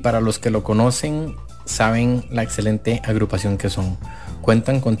 y para los que lo conocen saben la excelente agrupación que son.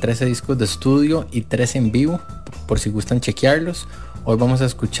 Cuentan con 13 discos de estudio y 3 en vivo, por si gustan chequearlos. Hoy vamos a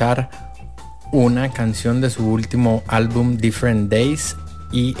escuchar una canción de su último álbum Different Days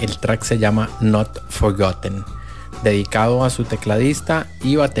y el track se llama Not Forgotten, dedicado a su tecladista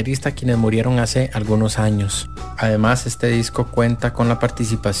y baterista quienes murieron hace algunos años. Además, este disco cuenta con la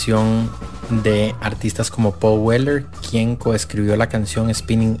participación de artistas como Paul Weller, quien coescribió la canción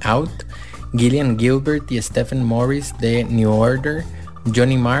Spinning Out, Gillian Gilbert y Stephen Morris de New Order,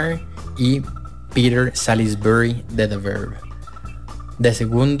 Johnny Marr y Peter Salisbury de The Verve. De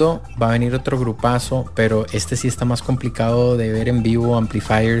segundo va a venir otro grupazo, pero este sí está más complicado de ver en vivo.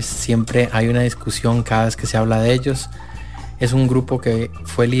 Amplifiers, siempre hay una discusión cada vez que se habla de ellos. Es un grupo que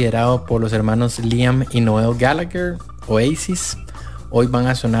fue liderado por los hermanos Liam y Noel Gallagher, Oasis. Hoy van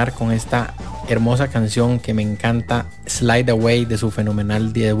a sonar con esta hermosa canción que me encanta, Slide Away, de su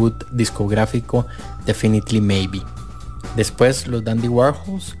fenomenal debut discográfico Definitely Maybe. Después los Dandy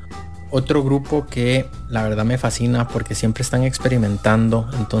Warhols, otro grupo que la verdad me fascina porque siempre están experimentando,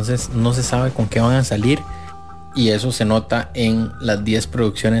 entonces no se sabe con qué van a salir. y eso se nota en las 10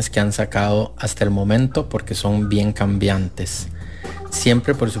 producciones que han sacado hasta el momento porque son bien cambiantes.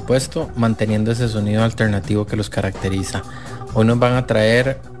 Siempre, por supuesto, manteniendo ese sonido alternativo que los caracteriza. Hoy nos van a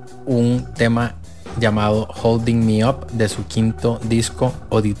traer un tema llamado Holding Me Up de su quinto disco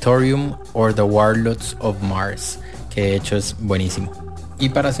Auditorium or The Warlords of Mars, que de hecho es buenísimo. Y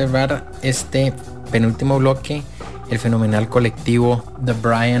para cerrar este penúltimo bloque, el fenomenal colectivo The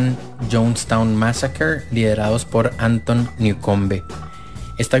Brian Jonestown Massacre, liderados por Anton Newcombe.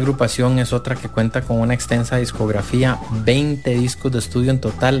 Esta agrupación es otra que cuenta con una extensa discografía, 20 discos de estudio en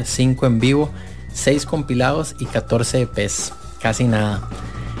total, 5 en vivo, 6 compilados y 14 EPs, casi nada.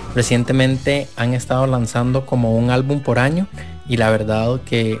 Recientemente han estado lanzando como un álbum por año y la verdad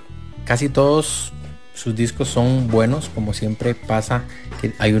que casi todos sus discos son buenos, como siempre pasa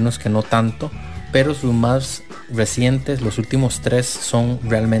que hay unos que no tanto, pero sus más recientes, los últimos 3, son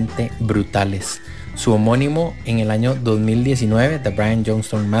realmente brutales. Su homónimo en el año 2019, The Brian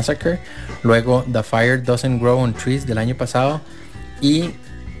Jonestown Massacre, luego The Fire Doesn't Grow on Trees del año pasado, y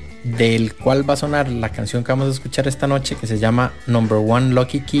del cual va a sonar la canción que vamos a escuchar esta noche, que se llama Number One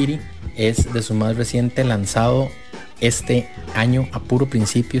Lucky Kitty, es de su más reciente, lanzado este año a puro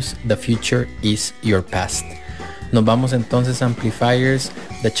principios, The Future Is Your Past. Nos vamos entonces a Amplifiers,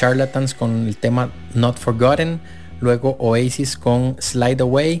 The Charlatans con el tema Not Forgotten, luego Oasis con Slide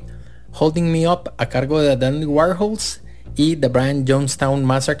Away, Holding Me Up a cargo de Dandy Warhols y The Brian Jonestown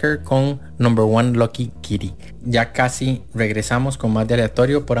Massacre con Number One Lucky Kitty. Ya casi regresamos con más de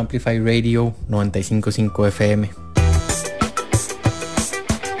Aleatorio por Amplify Radio 95.5 FM.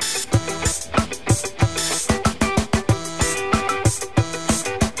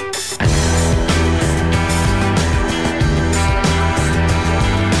 I know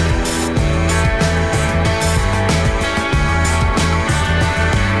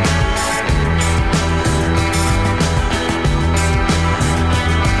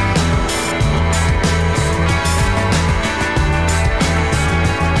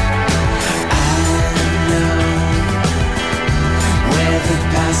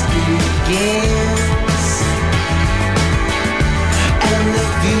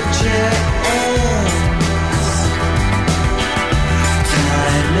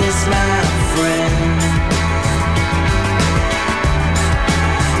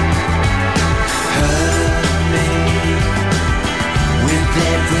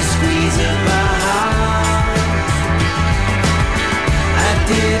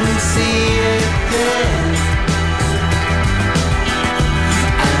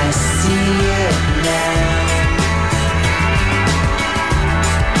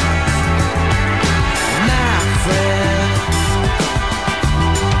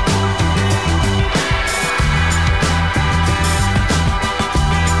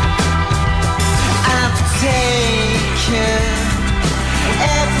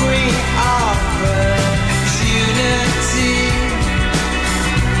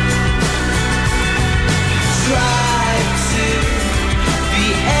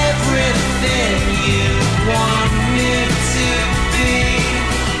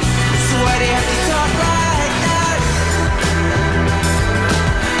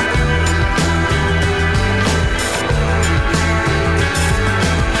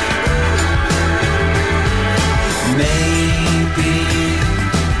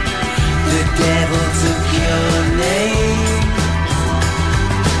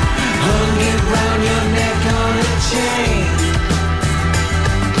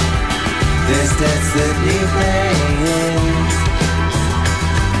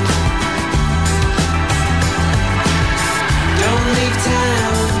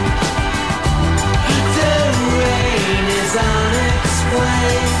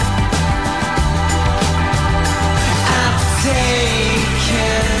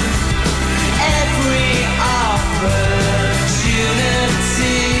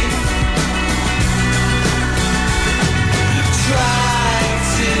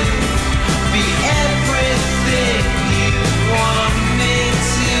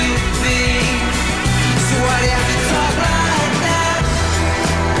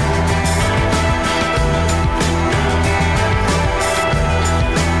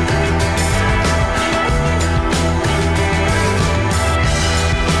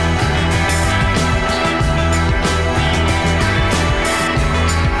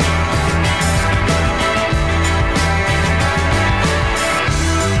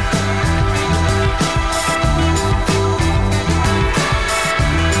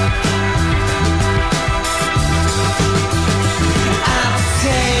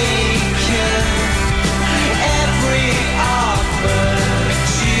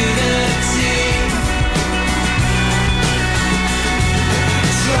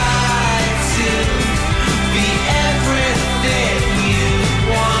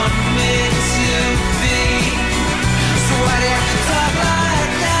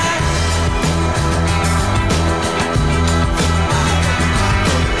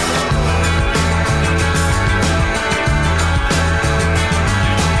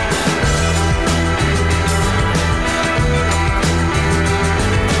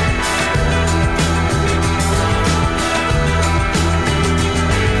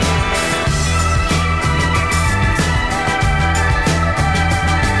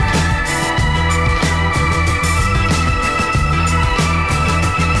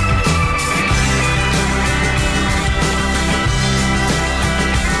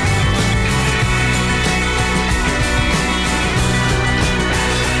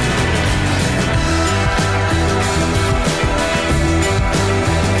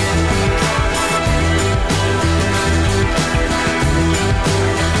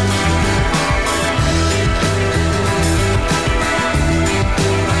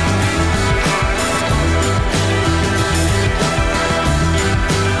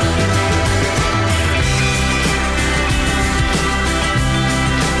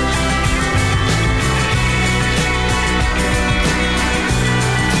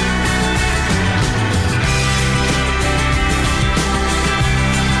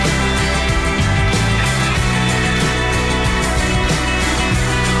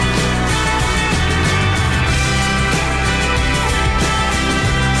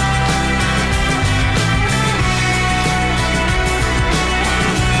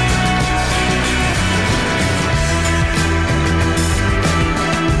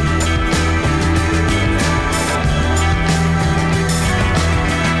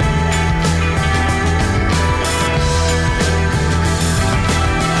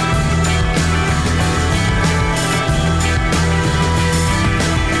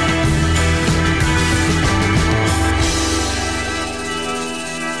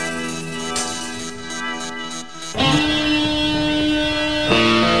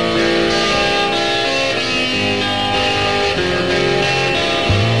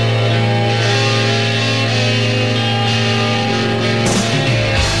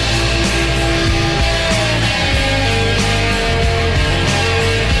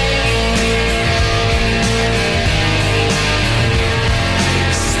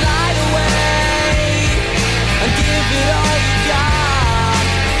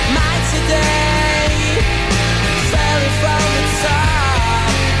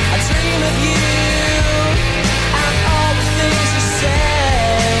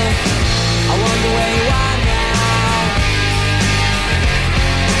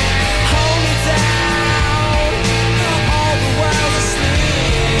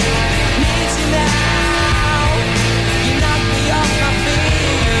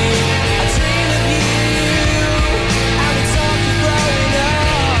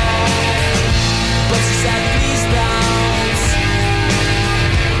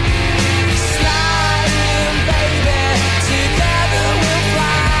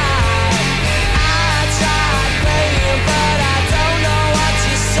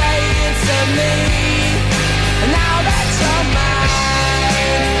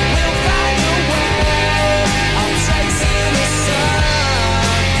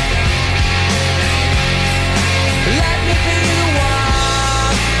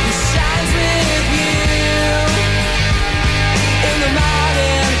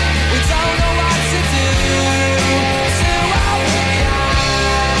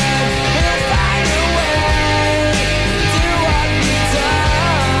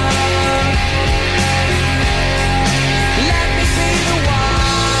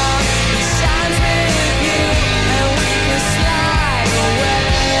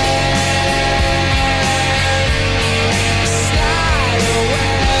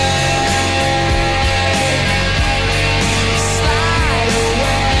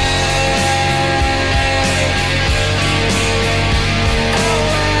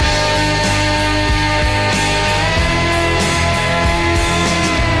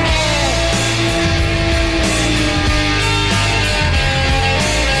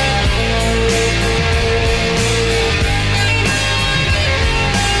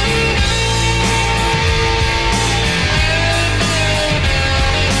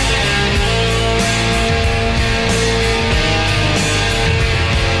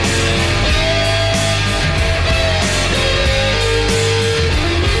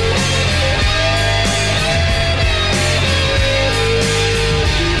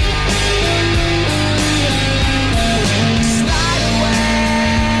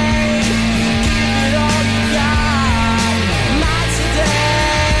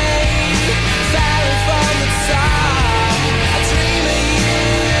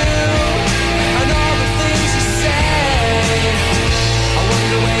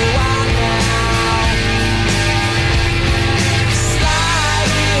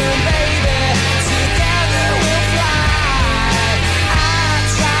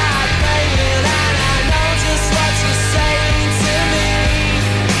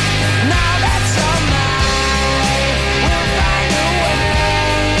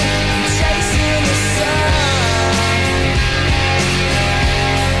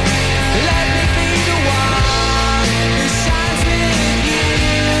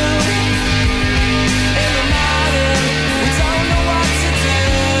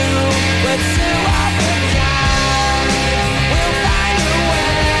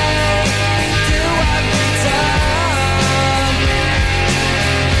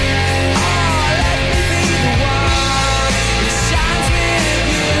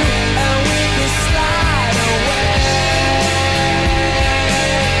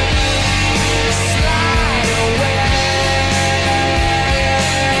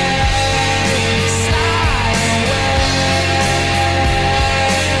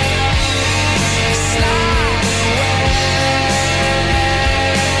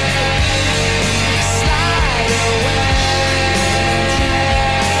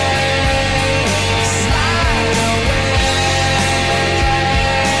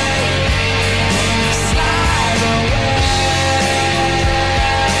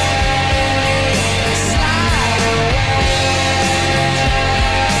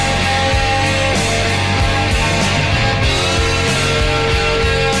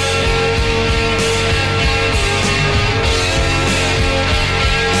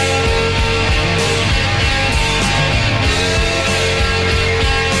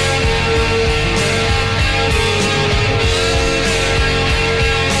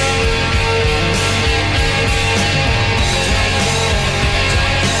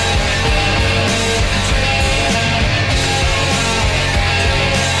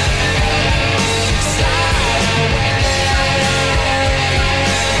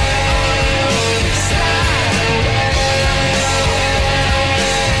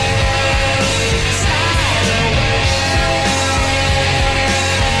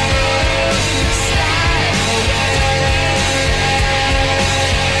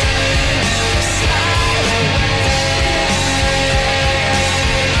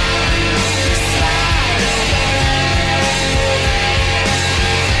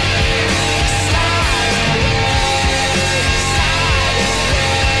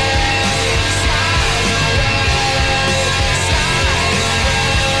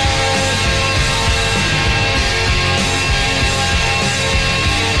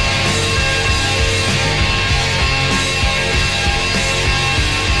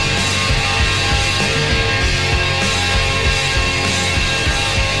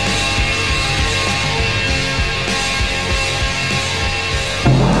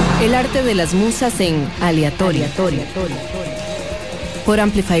arte de las musas en Aleatorio. Por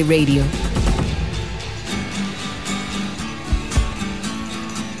Amplify Radio.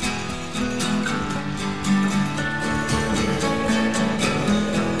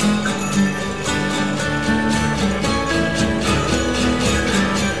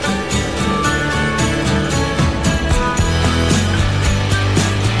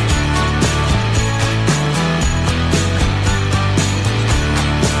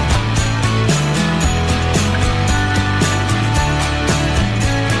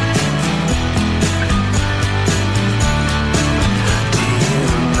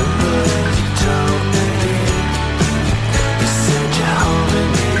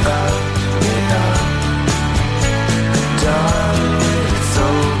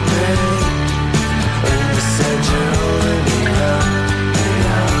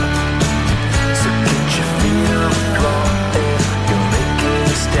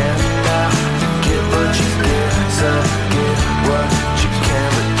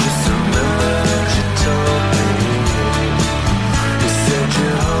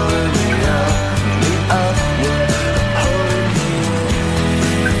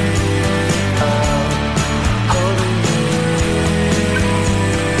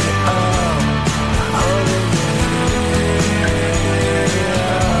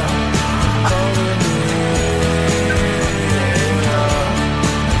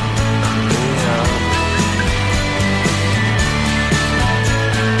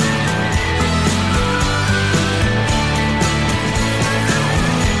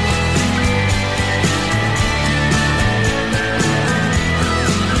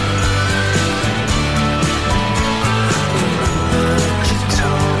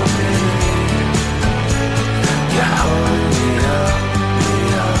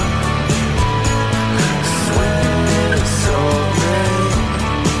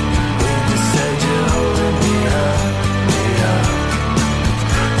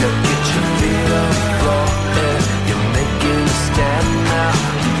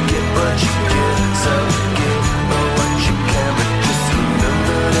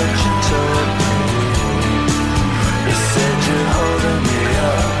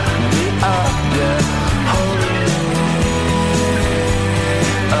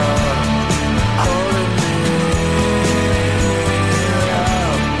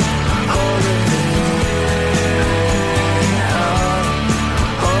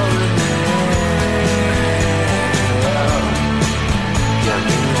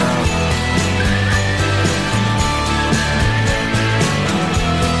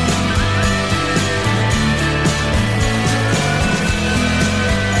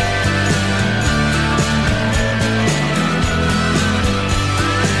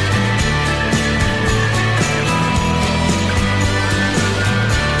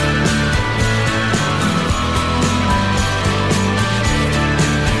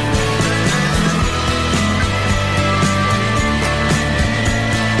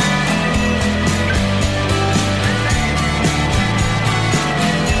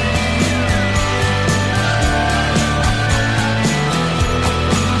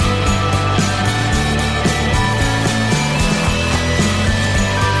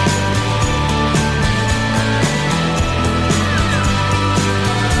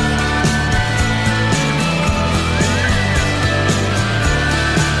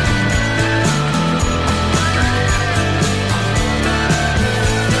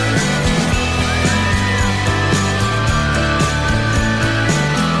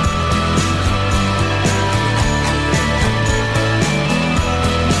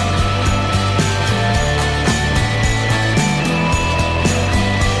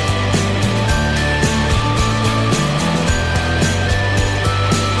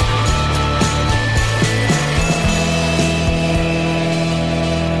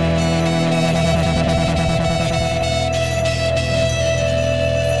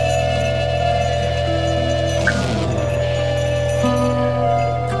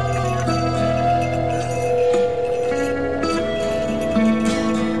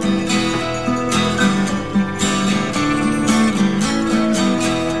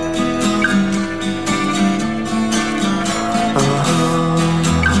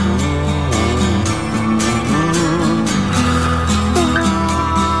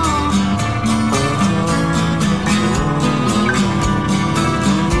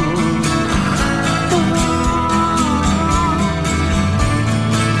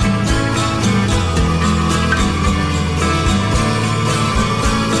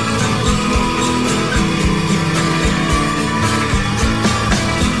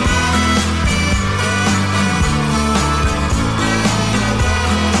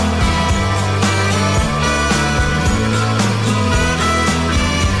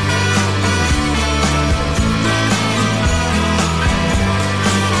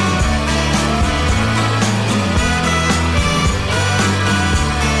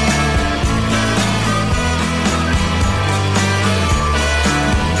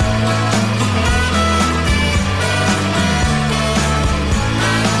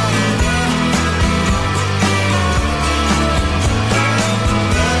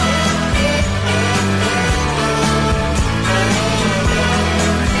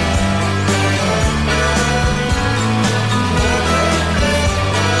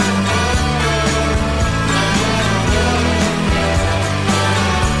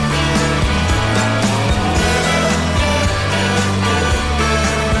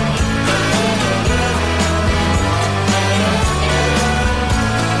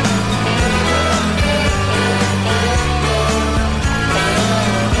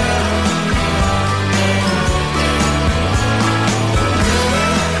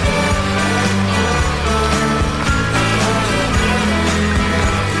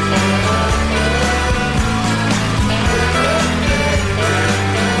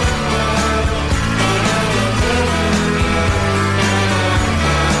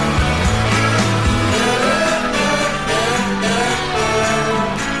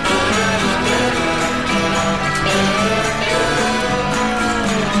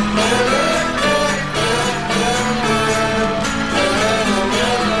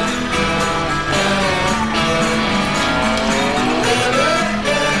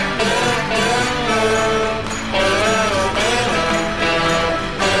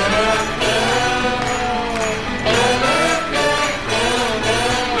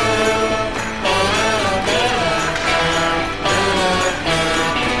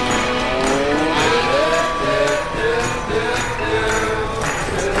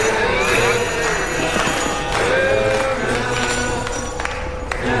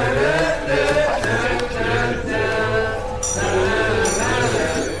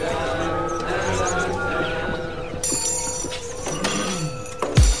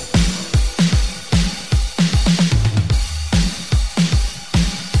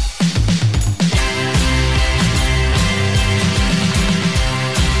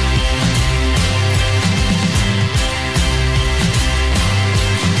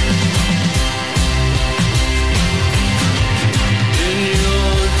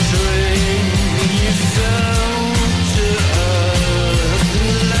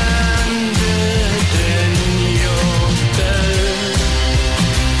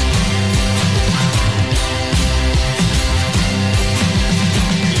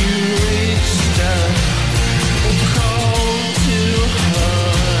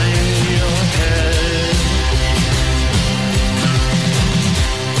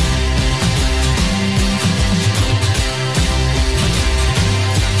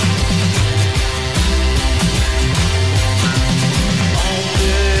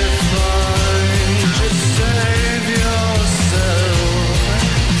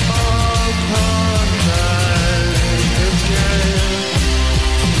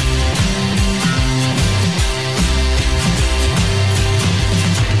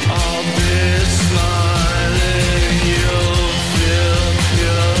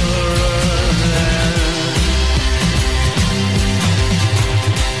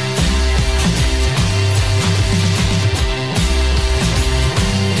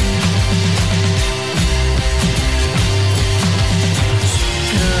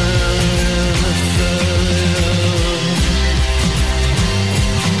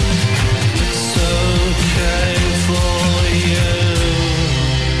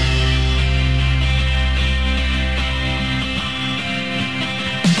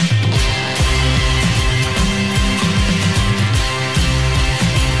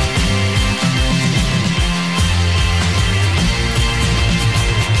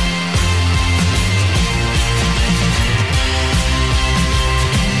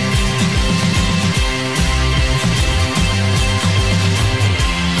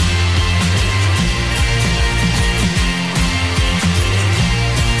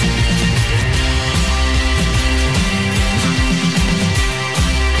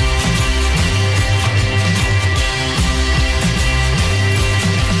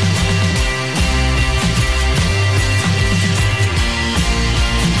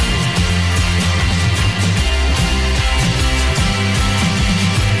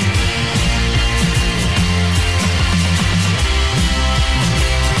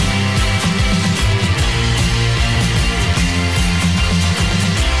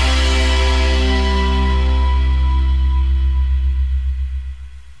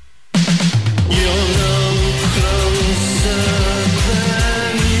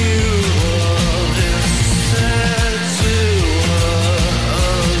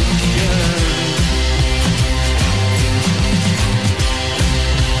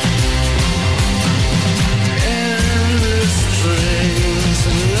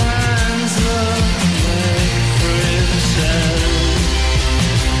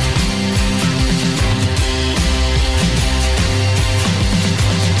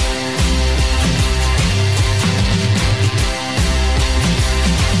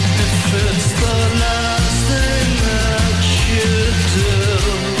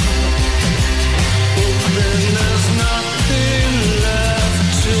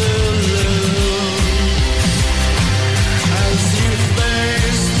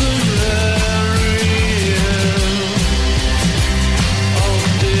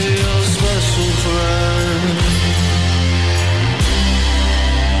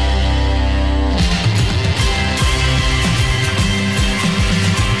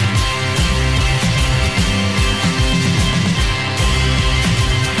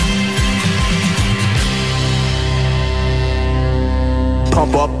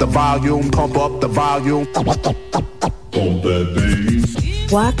 the volume, pump up the volume.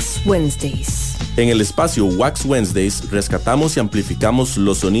 Wax Wednesdays. En el espacio Wax Wednesdays rescatamos y amplificamos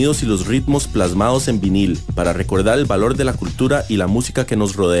los sonidos y los ritmos plasmados en vinil para recordar el valor de la cultura y la música que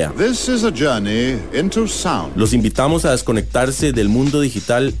nos rodea. This is a journey into sound. Los invitamos a desconectarse del mundo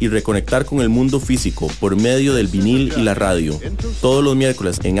digital y reconectar con el mundo físico por medio del vinil y la radio. Todos los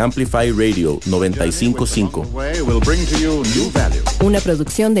miércoles en Amplify Radio 95.5. Una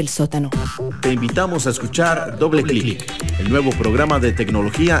producción del Sótano. Te invitamos a escuchar Doble Clic, el nuevo programa de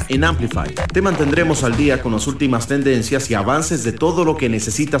tecnología en Amplify. Te mantendremos al día con las últimas tendencias y avances de todo lo que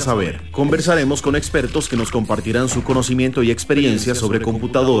necesitas saber. Conversaremos con expertos que nos compartirán su conocimiento y experiencia sobre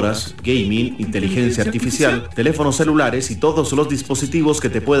computadoras, gaming, inteligencia artificial, teléfonos celulares y todos los dispositivos que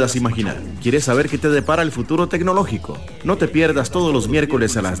te puedas imaginar. ¿Quieres saber qué te depara el futuro tecnológico? No te pierdas todos los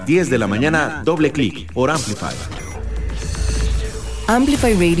miércoles a las 10 de la mañana Doble Clic por Amplify.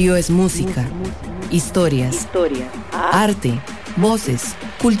 Amplify Radio es música, historias, arte, voces,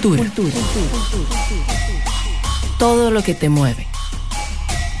 cultura. Todo lo que te mueve.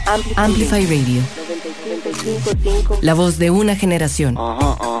 Amplify Radio. La voz de una generación.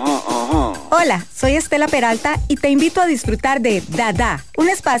 Hola, soy Estela Peralta y te invito a disfrutar de Dada, un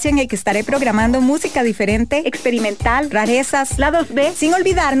espacio en el que estaré programando música diferente, experimental, rarezas, lados B, sin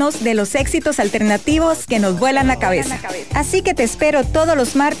olvidarnos de los éxitos alternativos que nos vuelan la cabeza. Así que te espero todos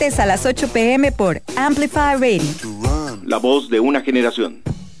los martes a las 8 p.m. por Amplify Radio. La voz de una generación.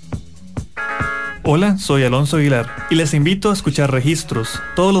 Hola, soy Alonso Aguilar y les invito a escuchar Registros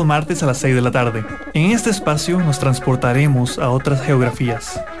todos los martes a las 6 de la tarde. En este espacio nos transportaremos a otras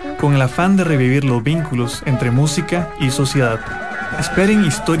geografías, con el afán de revivir los vínculos entre música y sociedad. Esperen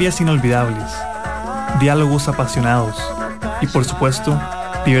historias inolvidables, diálogos apasionados y, por supuesto,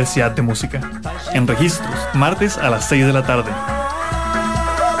 diversidad de música. En Registros, martes a las 6 de la tarde.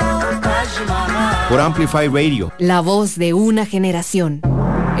 Por Amplify Radio. La voz de una generación.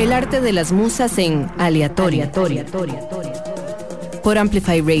 El arte de las musas en aleatorio. Por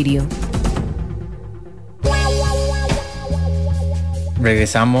Amplify Radio.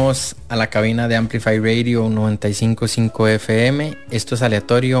 Regresamos a la cabina de Amplify Radio 95.5 FM. Esto es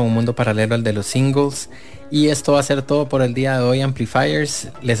Aleatorio, un mundo paralelo al de los singles. Y esto va a ser todo por el día de hoy, Amplifiers.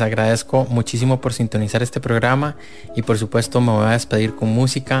 Les agradezco muchísimo por sintonizar este programa. Y por supuesto me voy a despedir con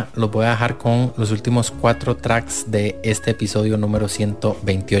música. Los voy a dejar con los últimos 4 tracks de este episodio número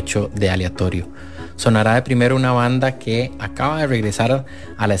 128 de Aleatorio. Sonará de primero una banda que acaba de regresar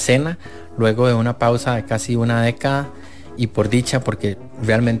a la escena luego de una pausa de casi una década. Y por dicha, porque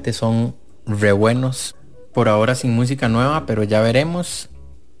realmente son re buenos. Por ahora sin música nueva, pero ya veremos.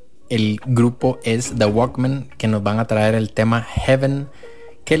 El grupo es The Walkmen, que nos van a traer el tema Heaven,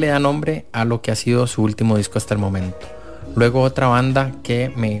 que le da nombre a lo que ha sido su último disco hasta el momento. Luego otra banda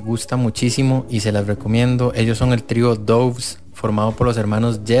que me gusta muchísimo y se las recomiendo. Ellos son el trío Doves, formado por los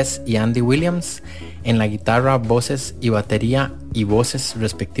hermanos Jess y Andy Williams en la guitarra, voces y batería y voces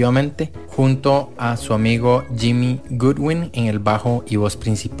respectivamente, junto a su amigo Jimmy Goodwin en el bajo y voz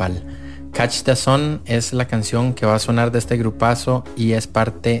principal. Catch the Sun es la canción que va a sonar de este grupazo y es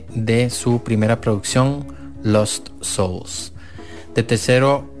parte de su primera producción, Lost Souls. De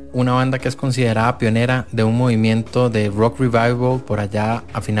tercero, una banda que es considerada pionera de un movimiento de rock revival por allá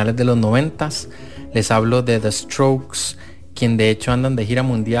a finales de los 90s. Les hablo de The Strokes, quien de hecho andan de gira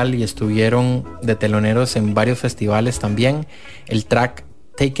mundial y estuvieron de teloneros en varios festivales también. El track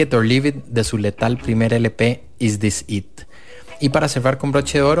Take It or Leave It de su letal primer LP, Is This It. Y para cerrar con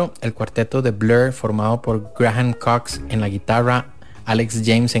broche de oro, el cuarteto de Blur, formado por Graham Cox en la guitarra, Alex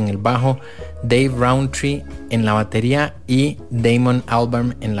James en el bajo, Dave Rowntree en la batería y Damon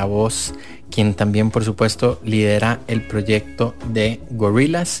Albarn en la voz, quien también por supuesto lidera el proyecto de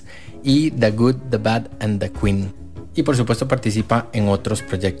Gorillaz y The Good, The Bad and The Queen. Y por supuesto participa en otros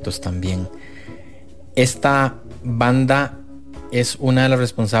proyectos también. Esta banda es una de las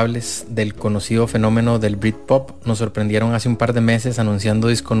responsables del conocido fenómeno del Britpop. Nos sorprendieron hace un par de meses anunciando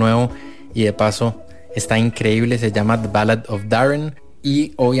disco nuevo y de paso está increíble, se llama The Ballad of Darren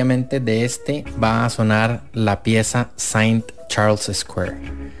y obviamente de este va a sonar la pieza Saint Charles Square.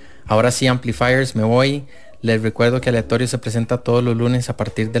 Ahora sí, Amplifiers, me voy. Les recuerdo que Aleatorio se presenta todos los lunes a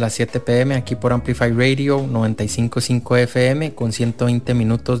partir de las 7 p.m. aquí por Amplify Radio 95.5 FM con 120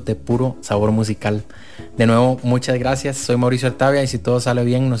 minutos de puro sabor musical. De nuevo, muchas gracias. Soy Mauricio Artavia y si todo sale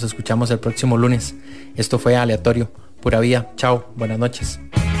bien nos escuchamos el próximo lunes. Esto fue Aleatorio. Pura vida. Chao. Buenas noches.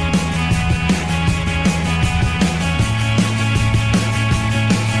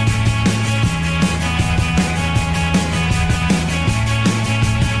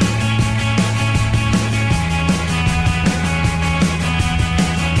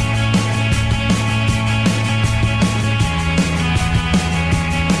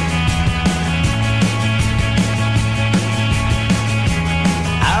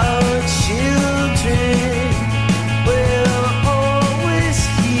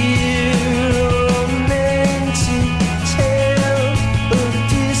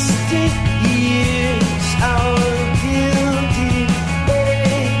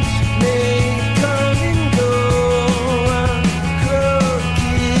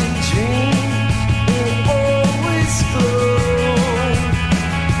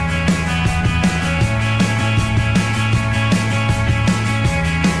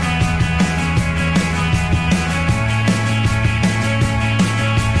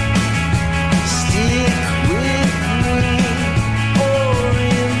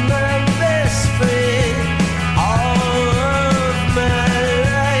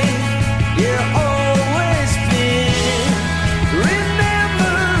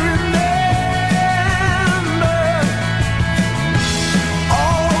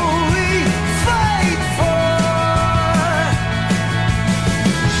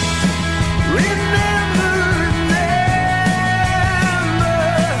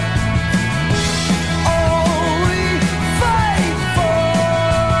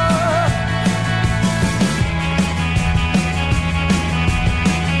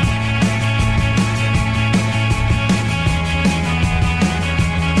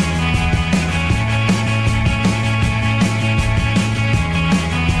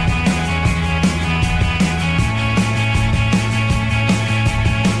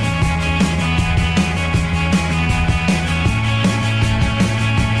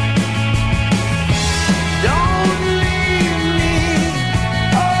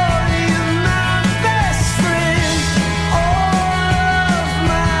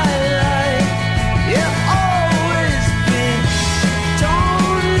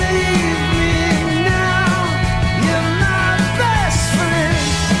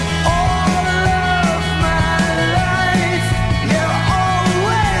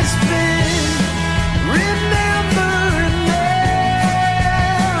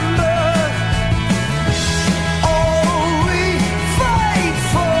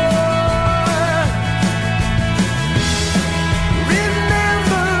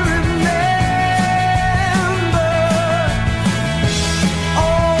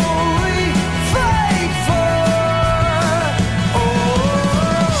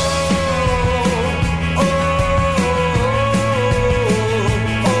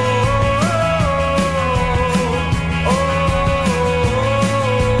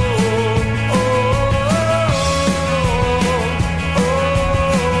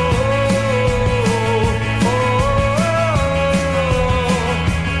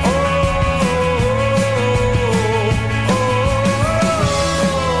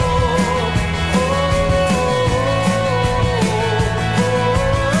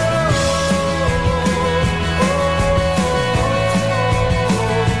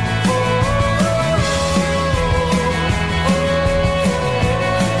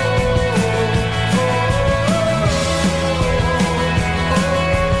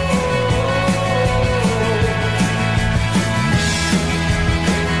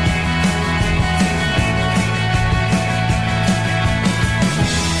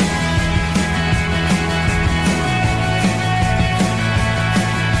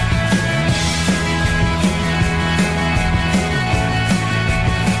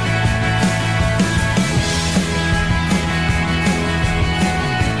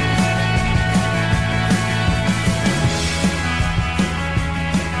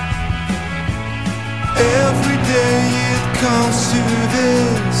 comes to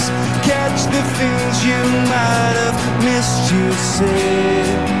this, catch the things you might have missed, you say.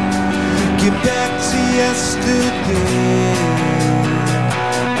 Get back to yesterday.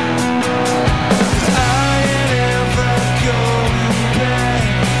 I ain't ever going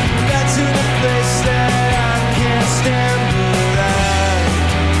back to the place that I can't stand, but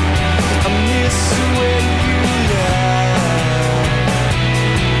I miss the way you lie.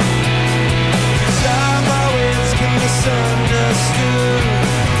 'Cause I've always been misunderstood,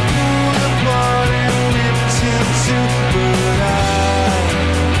 pulled apart and ripped into, but I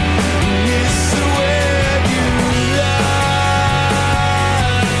miss the way you lie.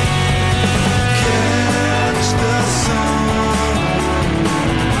 Catch the sun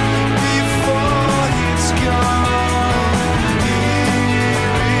before it's gone.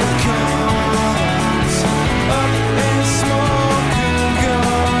 Here it comes, up in smoke and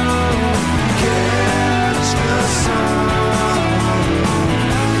gone. Catch the sun,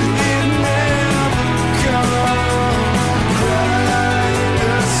 it never comes. Cry in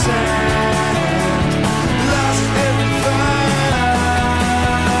the sand, lost everything.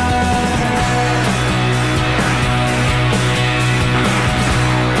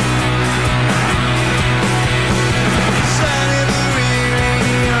 I never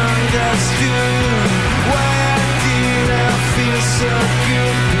really understood why did I feel so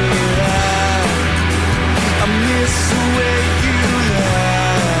good, but I miss the way you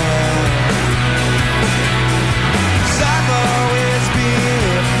lie. 'Cause I've always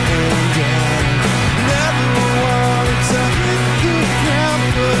been up and down, never wanted to hit the ground,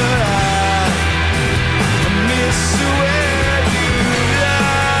 but I miss the way you lie.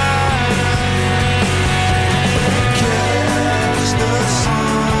 Catch the sun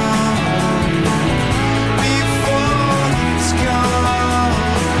before it's gone.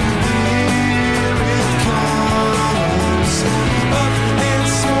 Here it comes, up in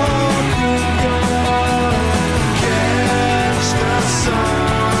smoke and gone. Catch the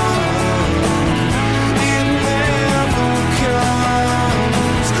sun, it never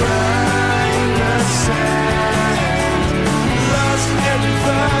comes. Cry in the sand, lost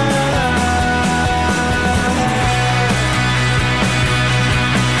everything.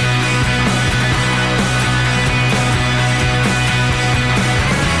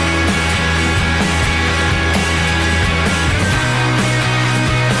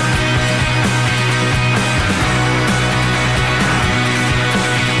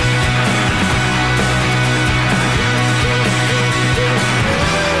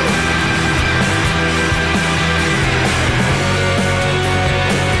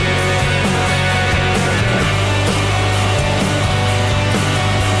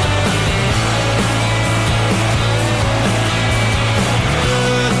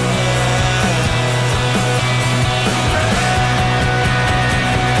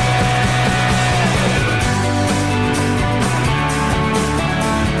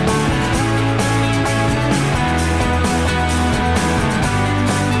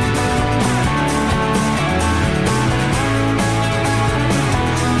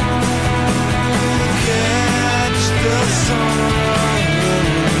 Catch the sun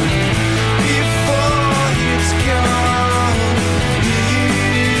before it's gone.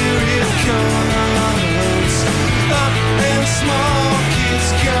 Here it comes, up in smoke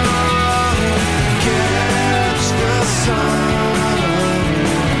it's gone. Catch the sun,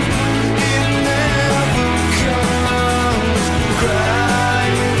 it never comes. Cry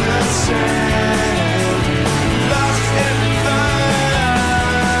in the sand, lost everything.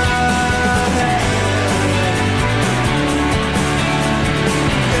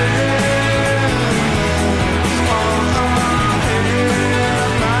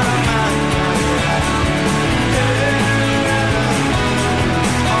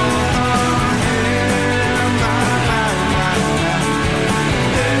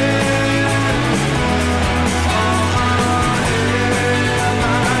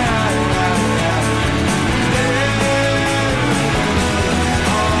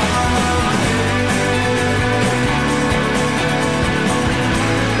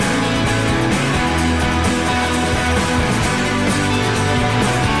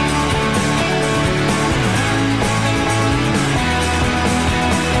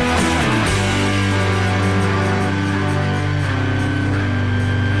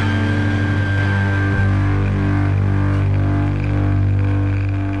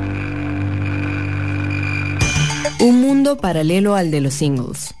 Un mundo paralelo al de los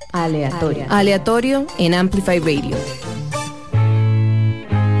singles. Aleatorio. Aleatorio en Amplify Radio.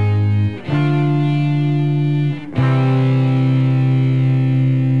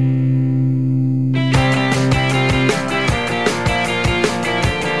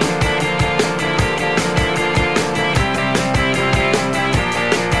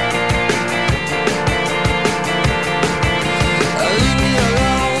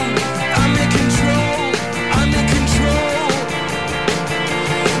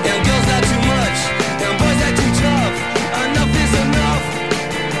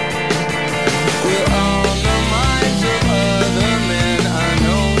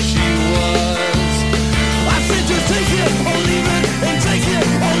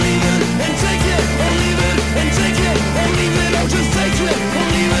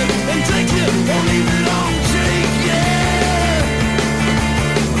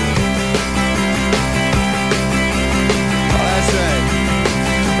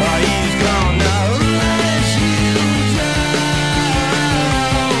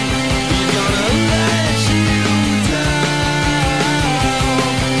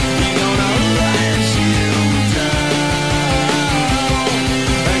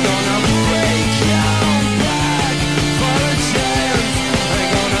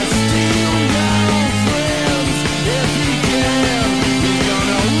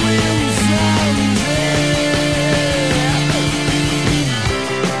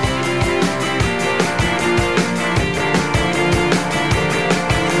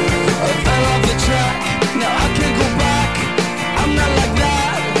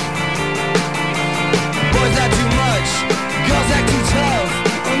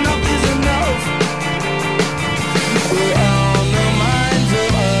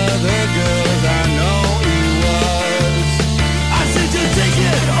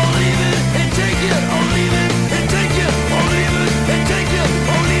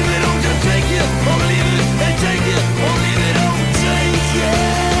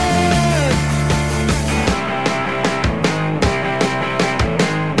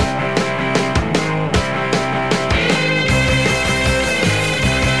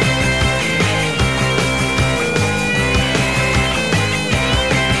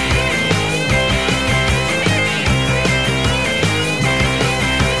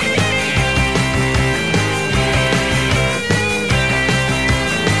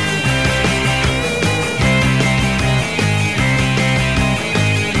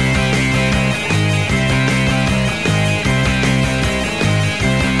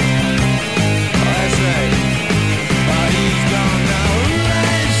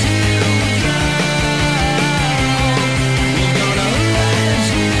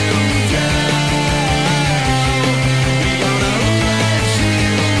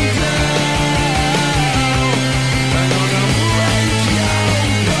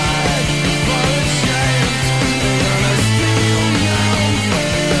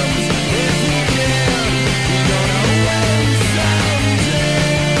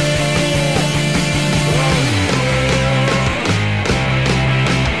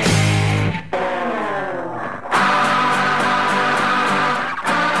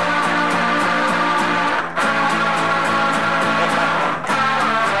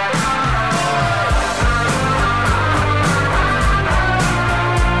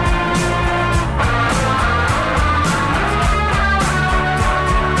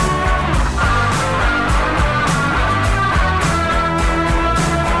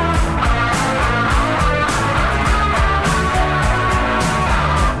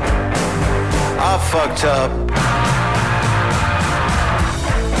 fucked up.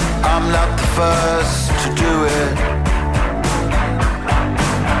 I'm not the first to do it.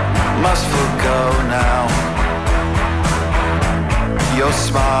 Must forgo now. Your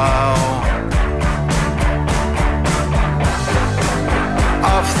smile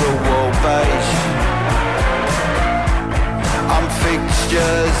off the wall beige. I'm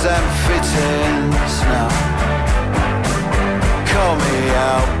fixtures and fittings now. Call me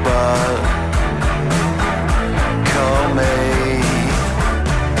out, but call me.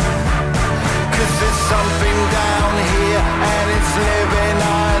 'Cause there's something down here and it's living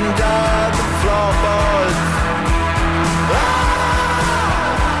under the floorboards.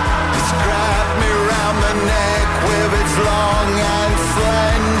 It's grabbed me round the neck with its long and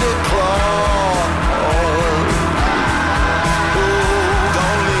slender claw.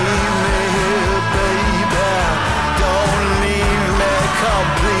 Don't leave me here, baby. Don't leave me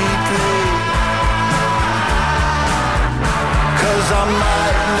completely. 'Cause I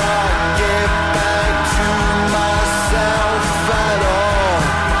might not get back to myself at all.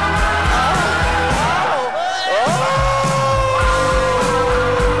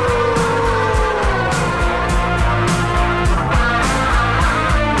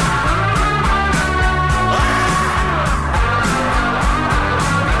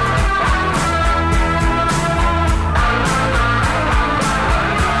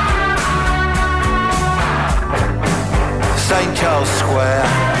 St. Charles Square.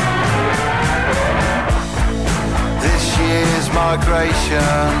 This year's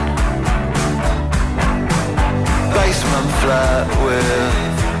migration. Basement flat with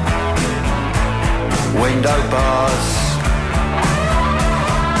window bars.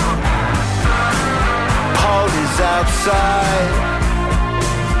 Paul is outside.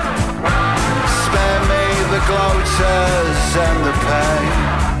 Spare me the gloaters and the pain.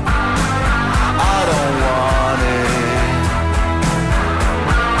 I don't want it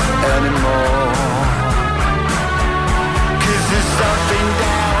anymore. 'Cause there's something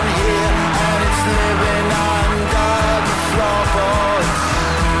down here and it's living under the floorboards.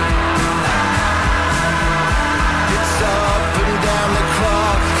 It's up and down the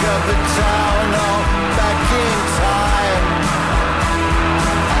clock of the town, all back in time.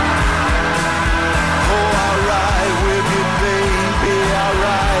 Oh, I'll ride with you, baby, I'll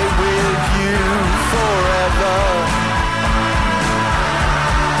ride with you forever.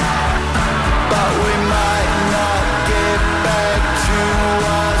 But we might not get back to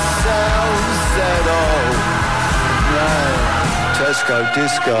ourselves at all. No, Tesco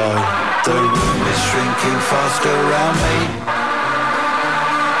disco. The room is shrinking fast around me.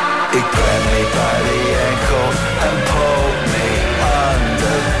 It grabbed me by the ankle and pulled me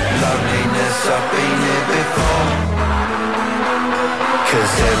under. Loneliness, I've been here before.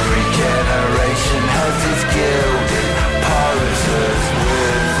 'Cause every generation has its gilded poses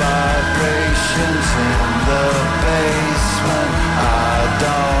with vibrations in the basement. I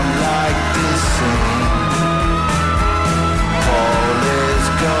don't like this scene. Paul's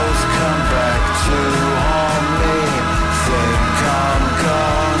ghosts come back to haunt me. Think I'm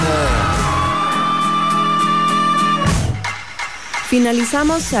gonna.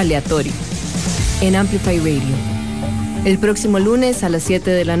 Finalizamos Aleatorio en Amplify Radio. El próximo lunes a las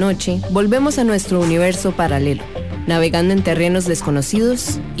 7 de la noche volvemos a nuestro universo paralelo, navegando en terrenos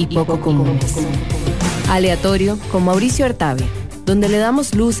desconocidos y poco comunes. Aleatorio con Mauricio Artavia, donde le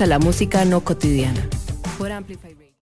damos luz a la música no cotidiana. Por Amplify.